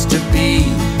wants to be,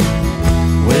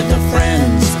 with her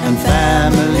friends and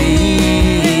family.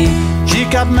 She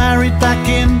got married back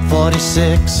in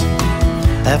 46.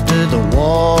 After the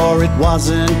war it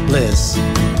wasn't bliss.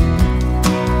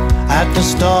 At the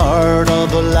start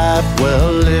of a life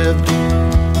well lived.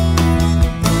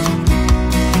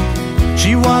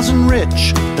 She wasn't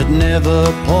rich, but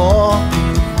never poor.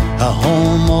 Her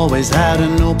home always had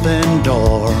an open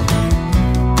door.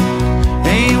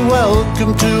 Hey,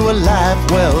 welcome to a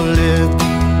life well lived.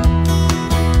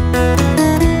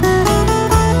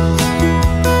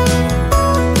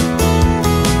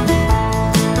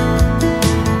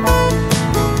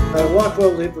 Life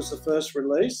Well Lived was the first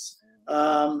release.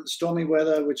 Stormy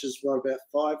Weather, which is about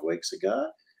 5 weeks ago.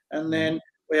 And then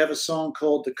we have a song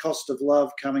called "The Cost of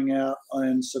Love" coming out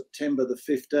on September the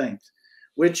 15th,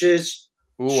 which is.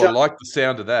 Oh, I like the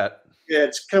sound of that. Yeah,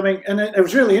 it's coming, and it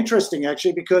was really interesting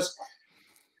actually because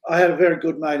I had a very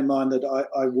good mate of mine that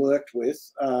I worked with.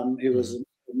 He was an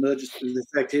emergency. In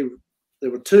fact,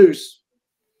 there were two.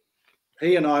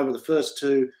 He and I were the first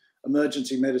two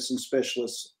emergency medicine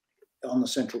specialists on the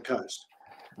Central Coast,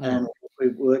 and we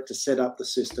worked to set up the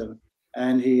system.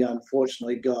 And he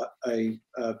unfortunately got a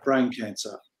brain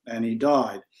cancer, and he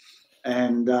died.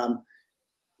 And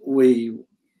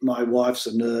my wife's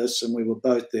a nurse, and we were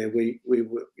both there. We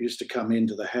used to come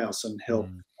into the house and help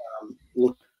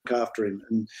look after him,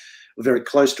 and we're very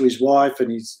close to his wife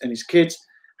and his kids,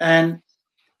 and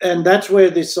that's where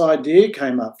this idea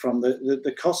came up from,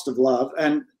 the cost of love.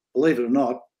 And believe it or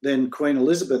not, then Queen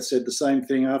Elizabeth said the same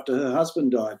thing after her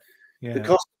husband died. The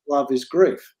cost of love is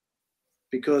grief,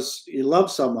 because you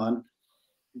love someone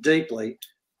deeply,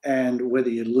 and whether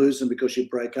you lose them because you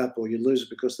break up or you lose them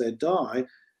because they die,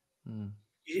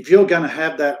 if you're going to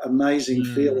have that amazing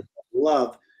feeling of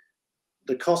love,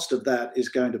 the cost of that is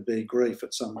going to be grief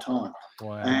at some time.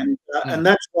 Wow. And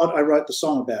that's what I wrote the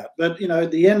song about. But,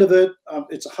 at the end of it,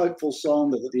 it's a hopeful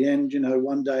song that at the end,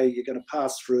 one day you're going to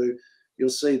pass through, you'll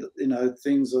see that,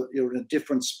 things that you're in a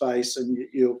different space, and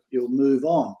you'll move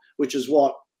on, which is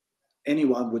what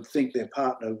anyone would think their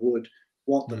partner would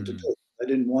want them to do. They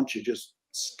didn't want you just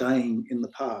staying in the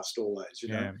past always,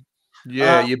 know.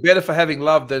 Yeah, you're better for having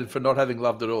loved than for not having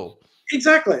loved at all.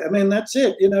 Exactly. I mean, that's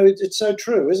it. It's so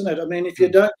true, isn't it? I mean, if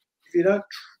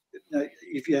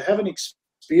you haven't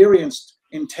experienced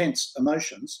intense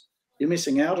emotions, you're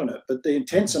missing out on it. But the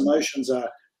intense emotions are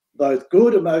both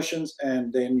good emotions,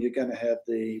 and then you're going to have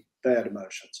the bad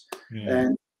emotions.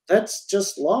 And that's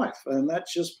just life, and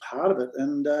that's just part of it.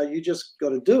 And you just got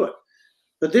to do it.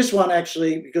 But this one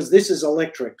actually, because this is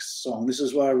Electric's song, this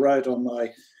is what I wrote on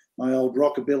my old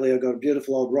rockabilly. I got a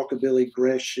beautiful old rockabilly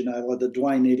Gresh, like the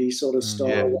Dwayne Eddy sort of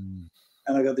style.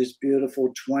 And I got this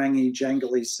beautiful twangy,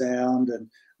 jangly sound, and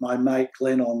my mate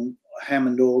Glenn on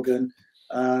Hammond organ.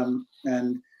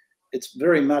 And it's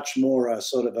very much more a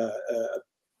sort of a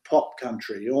pop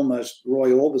country, almost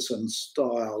Roy Orbison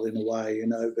style in a way,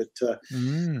 but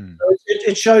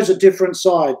it shows a different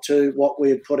side to what we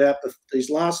had put out these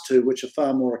last two, which are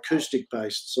far more acoustic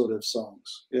based sort of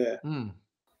songs.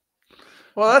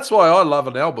 Well, that's why I love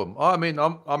an album. I mean,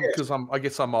 because I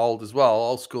guess I'm old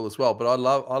school as well. But I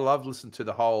love listening to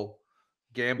the whole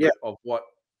gambit of what,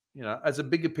 as a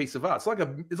bigger piece of art. It's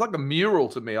like a mural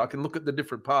to me. I can look at the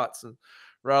different parts, and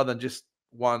rather than just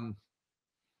one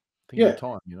thing at a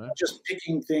time. Just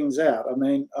picking things out. I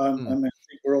mean, I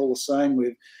think we're all the same.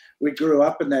 We grew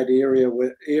up in that era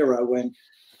when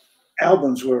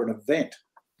albums were an event.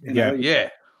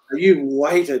 You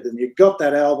waited, and you got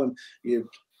that album. You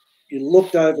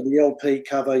looked over the LP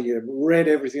cover, you read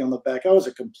everything on the back. I was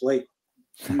a complete.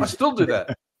 I still do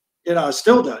that. I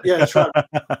still do. Yeah, that's right.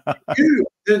 Who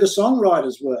the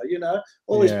songwriters were,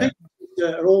 all these people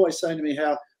are always saying to me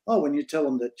how, when you tell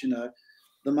them that,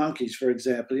 the Monkees, for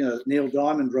example, Neil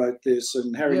Diamond wrote this,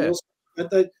 and Harry Nilsson. Did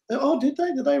they?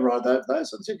 Did they write those? I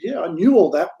said, I knew all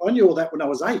that. I knew all that when I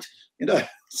was 8.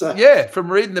 So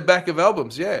from reading the back of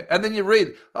albums, and then you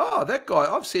read, that guy,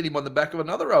 I've seen him on the back of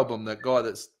another album. That guy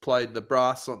that's played the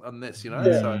brass on this,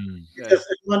 So,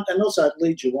 and also it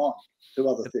leads you on to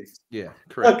other things. Yeah,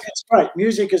 correct. Look, it's great.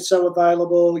 Music is so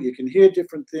available. You can hear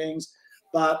different things,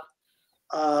 but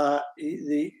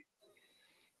artists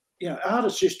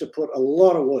used to put a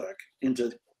lot of work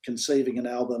into conceiving an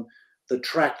album. The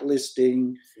track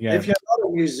listing. If you're not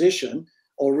a musician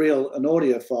or an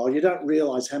audiophile, you don't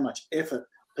realize how much effort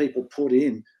people put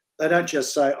in. They don't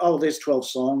just say, there's 12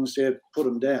 songs, put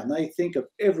them down. They think of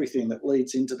everything that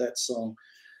leads into that song.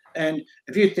 And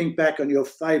if you think back on your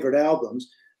favorite albums,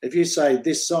 if you say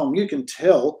this song, you can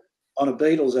tell on a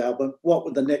Beatles album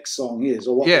what the next song is.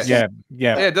 Or what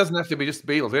it doesn't have to be just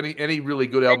Beatles. Any really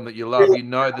good album that you love,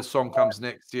 the song comes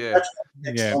next. It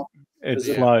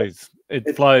flows.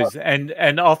 It flows,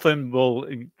 and often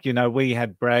we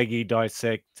had Braggy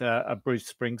dissect a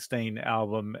Bruce Springsteen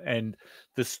album, and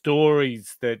the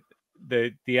stories that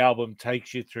the album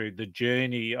takes you through, the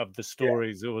journey of the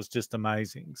stories, it was just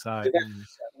amazing. So,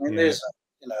 there's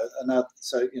another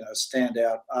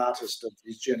standout artist of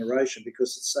his generation,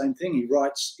 because it's the same thing. He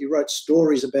wrote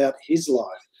stories about his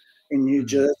life in New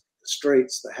Jersey, the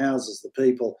streets, the houses, the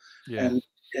people, and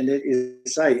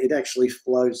it actually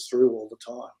flows through all the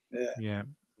time. Yeah,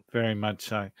 very much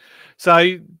so. So,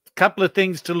 a couple of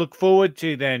things to look forward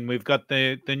to then. We've got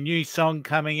the new song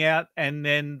coming out, and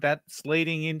then that's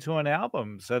leading into an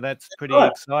album. So that's pretty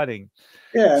exciting.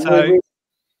 Yeah, and we're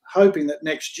hoping that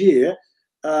next year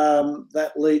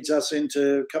that leads us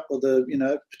into a couple of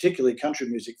the, particularly country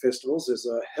music festivals. There's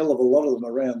a hell of a lot of them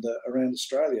around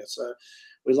Australia. So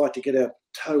we'd like to get our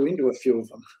toe into a few of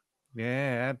them.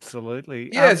 Yeah, absolutely.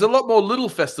 Yeah, there's a lot more little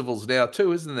festivals now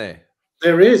too, isn't there?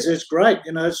 There is. It's great.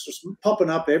 It's just popping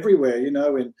up everywhere.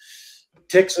 In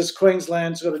Texas,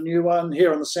 Queensland's got a new one.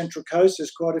 Here on the Central Coast,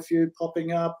 there's quite a few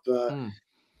popping up.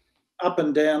 Up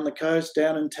and down the coast,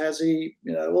 down in Tassie,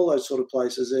 all those sort of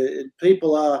places.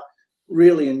 People are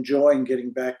really enjoying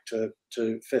getting back to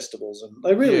festivals, and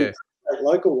they really appreciate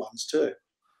local ones too.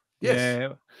 Yes.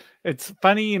 Yeah. It's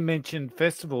funny you mentioned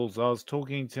festivals. I was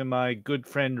talking to my good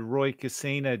friend Roy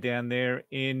Casino down there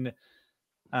in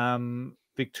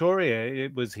Victoria.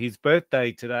 It was his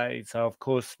birthday today. So, of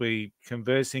course, we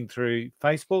conversing through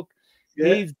Facebook.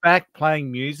 Yeah. He's back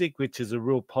playing music, which is a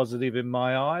real positive in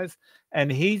my eyes. And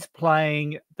he's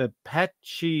playing the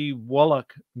Patchy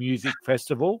Wallach Music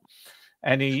Festival.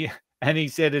 And he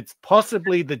said it's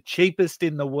possibly the cheapest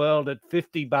in the world at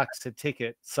 $50 a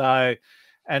ticket. So,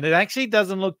 and it actually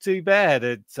doesn't look too bad.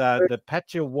 It's the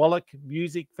Patchy Wallach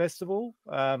Music Festival.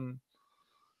 I'm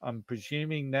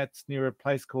presuming that's near a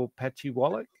place called Patchy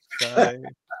Wallach. So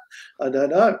I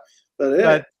don't know, but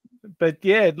yeah. But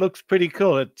yeah, it looks pretty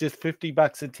cool. It's just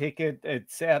 $50 a ticket.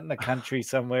 It's out in the country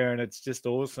somewhere, and it's just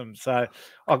awesome. So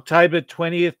October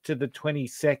 20th to the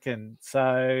 22nd.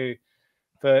 So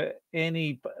for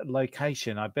any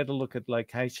location, I better look at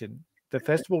location. The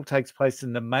festival takes place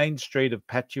in the main street of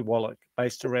Patchy Wallach,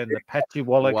 based around the Patchy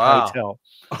Wallach Hotel.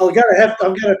 I'm gonna have to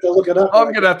look it up.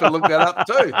 I'm gonna have to look that up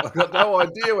too. I've got no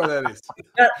idea where that is.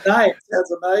 That name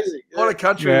sounds amazing. What a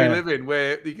country we live in,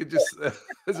 where you could just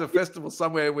there's a festival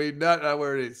somewhere we don't know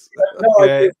where it is.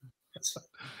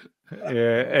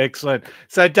 Yeah, excellent.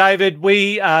 So, David,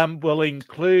 we will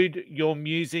include your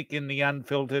music in the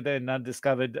Unfiltered and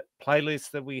Undiscovered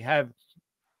playlist that we have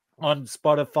on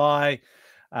Spotify.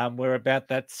 We're about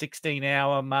that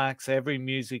 16-hour mark. So every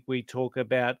music we talk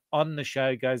about on the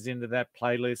show goes into that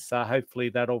playlist. So hopefully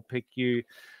that'll pick you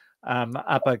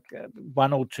up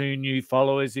one or two new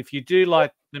followers. If you do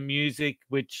like the music,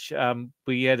 which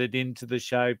we edit into the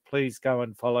show, please go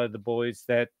and follow the boys.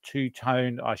 That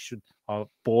two-tone,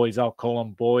 boys, I'll call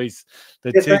them boys,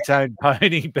 the Two-Tone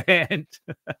Pony Band.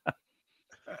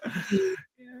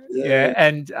 Yeah.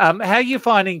 And how are you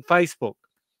finding Facebook?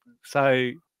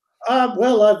 So...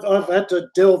 well, I've had to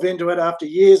delve into it after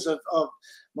years of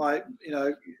my,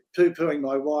 poo-pooing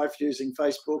my wife using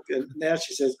Facebook, and now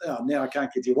she says, "Oh, now I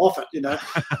can't get you off it."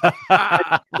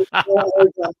 I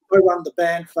run the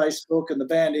band Facebook and the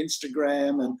band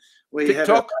Instagram, and we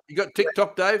TikTok. You got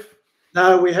TikTok, Dave?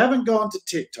 No, we haven't gone to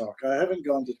TikTok. I haven't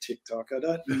gone to TikTok. I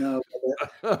don't know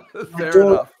about that. Fair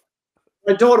enough.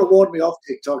 My daughter warned me off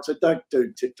TikTok, so don't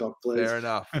do TikTok, please. Fair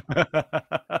enough.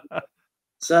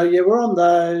 So yeah, we're on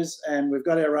those, and we've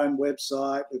got our own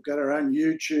website. We've got our own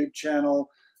YouTube channel.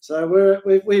 So we're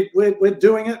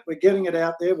doing it. We're getting it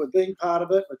out there. We're being part of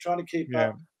it. We're trying to keep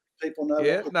up. People know.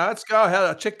 Yeah, no, let's go.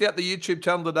 I checked out the YouTube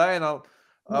channel today, and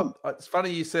it's funny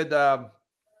you said. I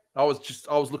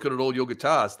was looking at all your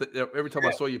guitars. Every time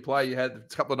I saw you play, you had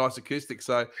a couple of nice acoustics.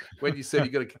 So when you said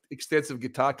you got an extensive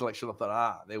guitar collection, I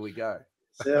thought, there we go.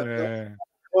 Yeah.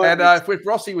 And if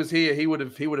Rossi was here, he would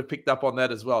have picked up on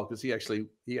that as well, because he actually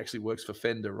works for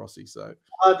Fender, Rossi. So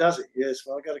does it? Yes.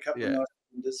 Well, I got a couple of nice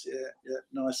Fenders.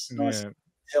 Nice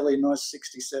Telly, nice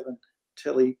 67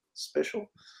 Telly special.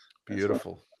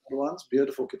 Beautiful ones,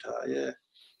 beautiful guitar.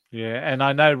 Yeah, and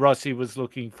I know Rossi was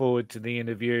looking forward to the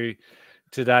interview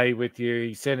today with you.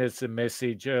 He sent us a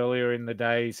message earlier in the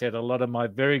day. He said a lot of my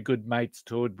very good mates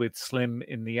toured with Slim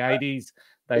in the 80s.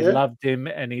 They loved him,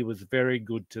 and he was very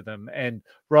good to them. And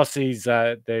Rossi's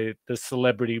the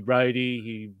celebrity roadie.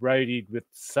 He roadied with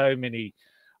so many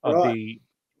of the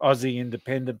Aussie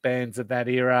independent bands of that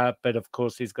era. But of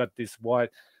course, he's got this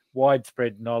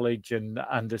widespread knowledge and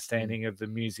understanding of the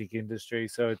music industry.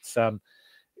 So it's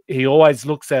he always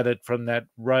looks at it from that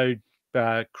road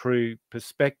crew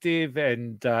perspective,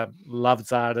 and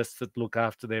loves artists that look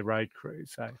after their road crew.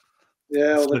 So.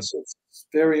 Yeah, well, it's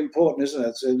very important, isn't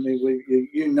it? So, I mean,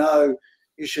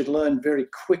 you should learn very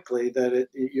quickly that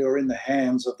you're in the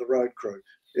hands of the road crew.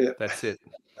 Yeah, that's it.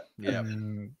 Yeah,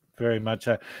 very much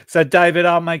so. So, David,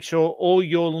 I'll make sure all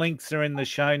your links are in the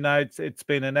show notes. It's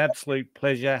been an absolute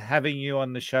pleasure having you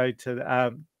on the show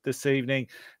this evening.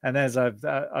 And as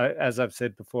I've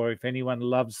said before, if anyone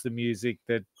loves the music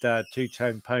that Two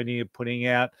Tone Pony are putting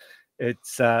out,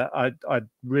 It's I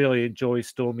really enjoy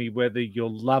Stormy Weather.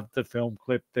 You'll love the film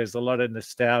clip. There's a lot of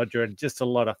nostalgia and just a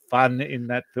lot of fun in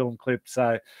that film clip.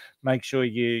 So make sure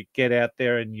you get out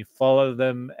there and you follow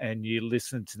them and you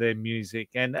listen to their music.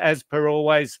 And as per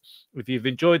always, if you've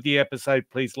enjoyed the episode,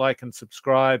 please like and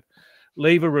subscribe.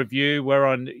 Leave a review. We're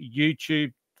on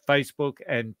YouTube, Facebook,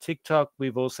 and TikTok.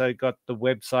 We've also got the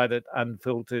website at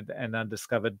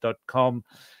unfilteredandundiscovered.com.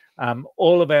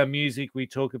 All of our music we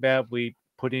talk about, we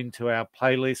put into our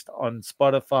playlist on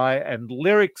Spotify, and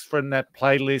lyrics from that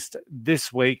playlist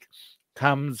this week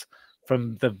comes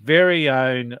from the very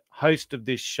own host of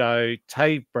this show,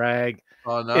 Tave Bragg.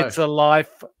 Oh, no. It's a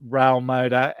Life Rail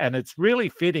Motor, and it's really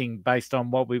fitting based on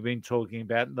what we've been talking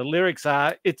about. And the lyrics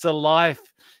are, it's a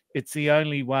life, it's the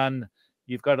only one.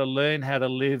 You've got to learn how to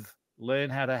live,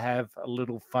 learn how to have a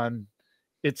little fun.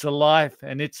 It's a life,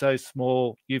 and it's so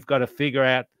small. You've got to figure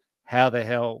out how the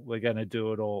hell we're going to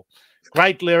do it all.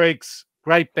 Great lyrics,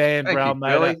 great band, Rail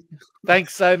Motor.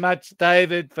 Thanks so much,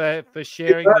 David, for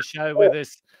sharing the show with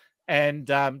us. And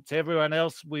to everyone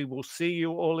else, we will see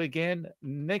you all again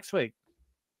next week.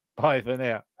 Bye for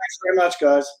now. Thanks very much,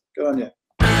 guys. Good on you.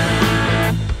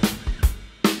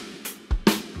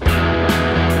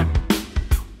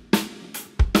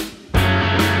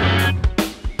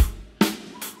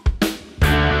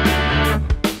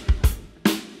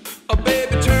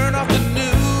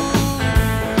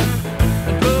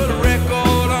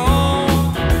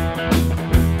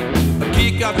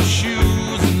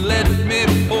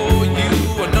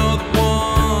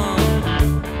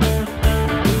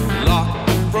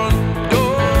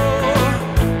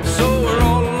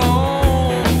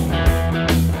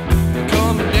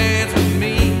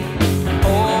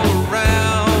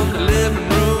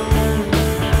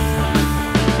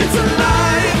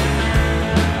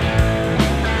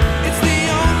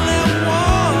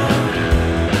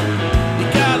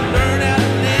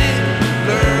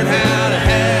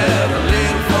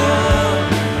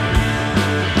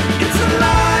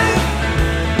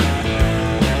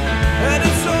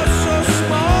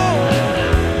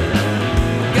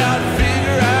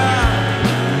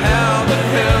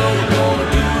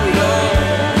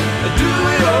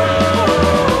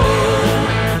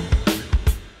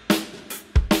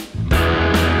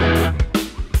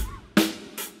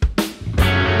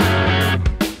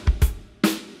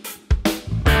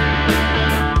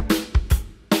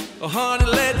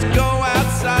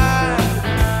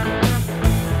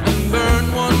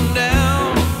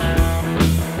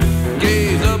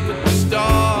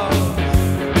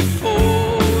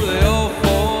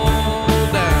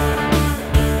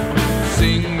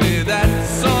 Sing